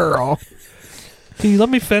hey, girl. Can you let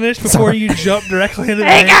me finish before you jump directly into the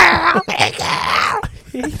Hey, girl. Hey, girl.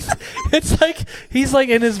 It's like he's like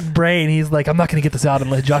in his brain. He's like, I'm not gonna get this out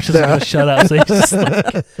unless Josh is gonna shut up. So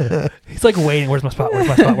he's like waiting. Where's my spot? Where's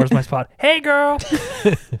my spot? Where's my spot? Hey, girl.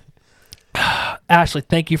 Ashley,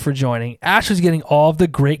 thank you for joining. Ashley's getting all of the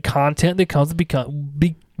great content that comes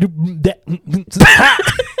to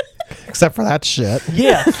Except for that shit.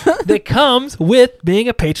 yeah, that comes with being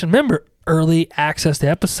a patron member. Early access to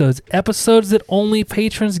episodes that only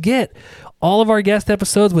patrons get. All of our guest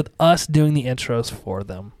episodes with us doing the intros for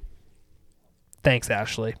them. Thanks,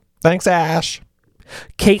 Ashley. Thanks, Ash.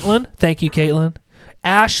 Caitlin, thank you, Caitlin.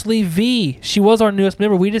 Ashley V, she was our newest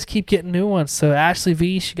member. We just keep getting new ones. So Ashley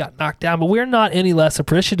V, she got knocked down, but we're not any less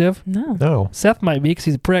appreciative. No. No. Seth might be because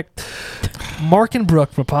he's a prick. Mark and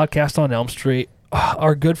Brooke from a podcast on Elm Street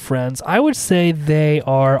are good friends. I would say they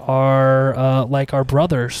are our like our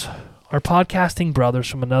brothers, our podcasting brothers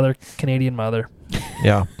from another Canadian mother.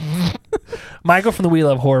 Yeah. Michael from the We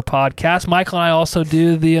Love Horror podcast. Michael and I also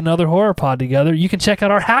do the Another Horror Pod together. You can check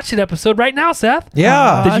out our Hatchet episode right now, Seth.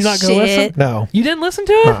 Yeah. Did you not go shit. listen? No. You didn't listen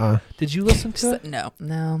to it? Uh-uh. Did you listen to it? No.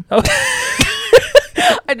 No. Oh.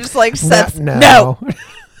 I just like Seth. No. No.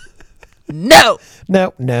 No.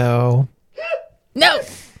 No. No. No.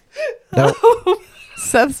 Nope.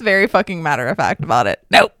 Seth's very fucking matter of fact about it.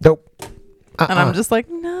 Nope. Nope. And I'm just like,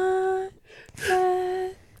 no.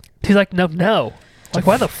 He's like, no. Like,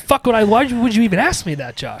 why the fuck would would you even ask me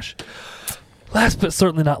that, Josh? Last but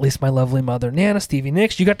certainly not least, my lovely mother, Nana, Stevie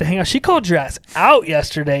Nicks. You got to hang out. She called your ass out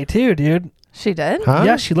yesterday, too, dude. She did? Huh?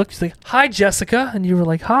 Yeah, she looked. She's like, hi, Jessica. And you were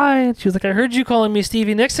like, hi. And she was like, I heard you calling me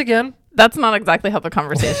Stevie Nicks again. That's not exactly how the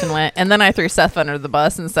conversation went. And then I threw Seth under the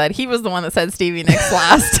bus and said he was the one that said Stevie Nicks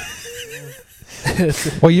last.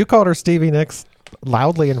 Well, you called her Stevie Nicks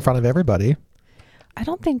loudly in front of everybody. I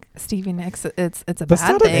don't think Stevie Nicks, it's a That's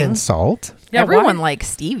bad not thing. an insult. Yeah, Everyone why- likes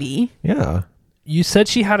Stevie. Yeah. You said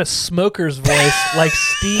she had a smoker's voice like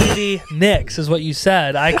Stevie Nicks is what you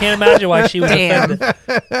said. I can't imagine why she was Damn. offended.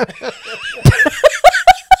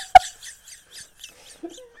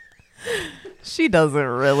 She doesn't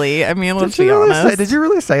really. I mean, let's Did be you, really honest. say, did you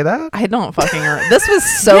really say that? I don't fucking remember. This was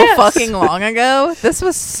so Yes. fucking long ago. This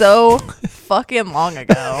was so fucking long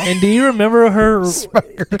ago. And do you remember her?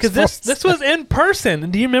 Smoker's Because voice. this was in person.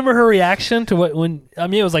 And do you remember her reaction to what when? I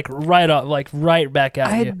mean, it was like right back at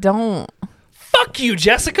I you. don't. Fuck you,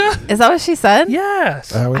 Jessica. Is that what she said?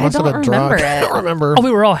 Yes. We I must have don't been drunk. remember I it. don't remember. Oh, we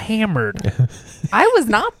were all hammered. I was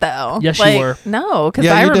not though. Yes, you Like, were. No, because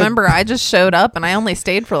Yeah, I you did. remember I just showed up and I only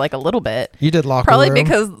stayed for like a little bit. You did locker Probably room.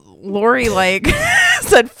 because Lori like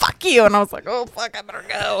said "fuck you" and I was like, "Oh fuck, I better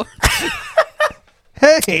go."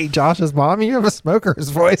 Hey, Josh's mom, you have a smoker's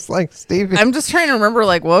voice like Stevie. I'm just trying to remember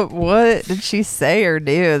like what did she say or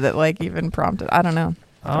do that like even prompted? I don't know.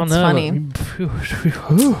 I don't That's know. funny.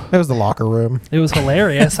 It was the locker room. It was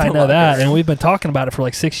hilarious. I know that. And we've been talking about it for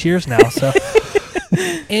like 6 years now. So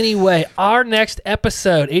anyway, our next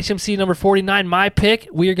episode, HMC number 49, my pick,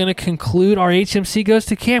 we are going to conclude our HMC Goes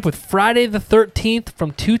to Camp with Friday the 13th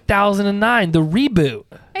from 2009, the reboot.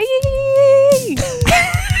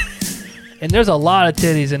 And there's a lot of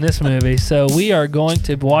titties in this movie. So we are going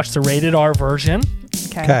to watch the rated R version.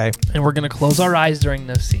 Okay. And we're going to close our eyes during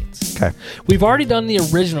those scenes. Okay. We've already done the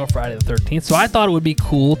original Friday the 13th, so I thought it would be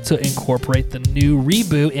cool to incorporate the new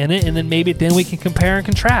reboot in it, and then maybe then we can compare and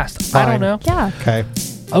contrast. I don't Fine. know. Yeah. Okay.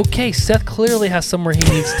 Okay, Seth clearly has somewhere he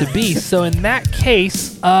needs to be, so in that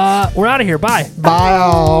case, we're out of here. Bye. Bye,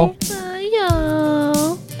 all.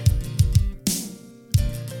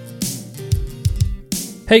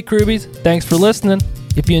 Hey, Krubies, thanks for listening.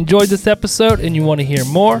 If you enjoyed this episode and you want to hear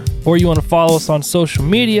more, or you want to follow us on social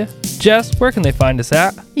media, Jess, where can they find us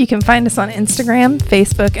at? You can find us on Instagram,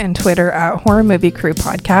 Facebook, and Twitter at Horror Movie Crew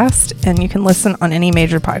Podcast, and you can listen on any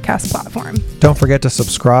major podcast platform. Don't forget to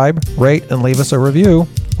subscribe, rate, and leave us a review.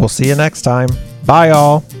 We'll see you next time. Bye,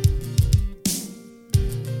 all.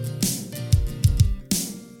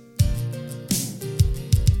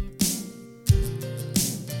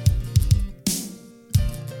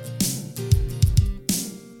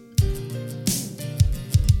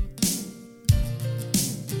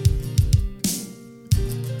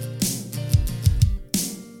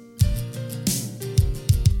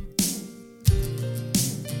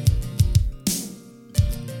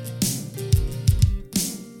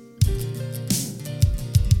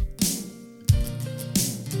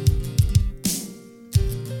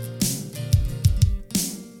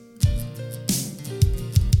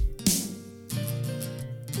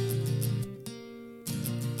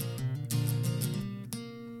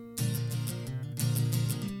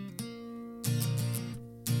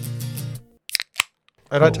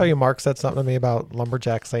 Did I tell you Mark said something to me about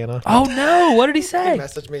Lumberjack Santa? Oh no, what did he He say?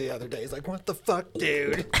 messaged me the other day. He's like, what the fuck,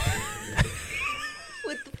 dude?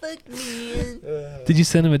 What the fuck, man? Did you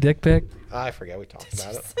send him a dick pic? I forget we talked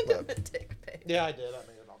about it. but- Yeah, I did.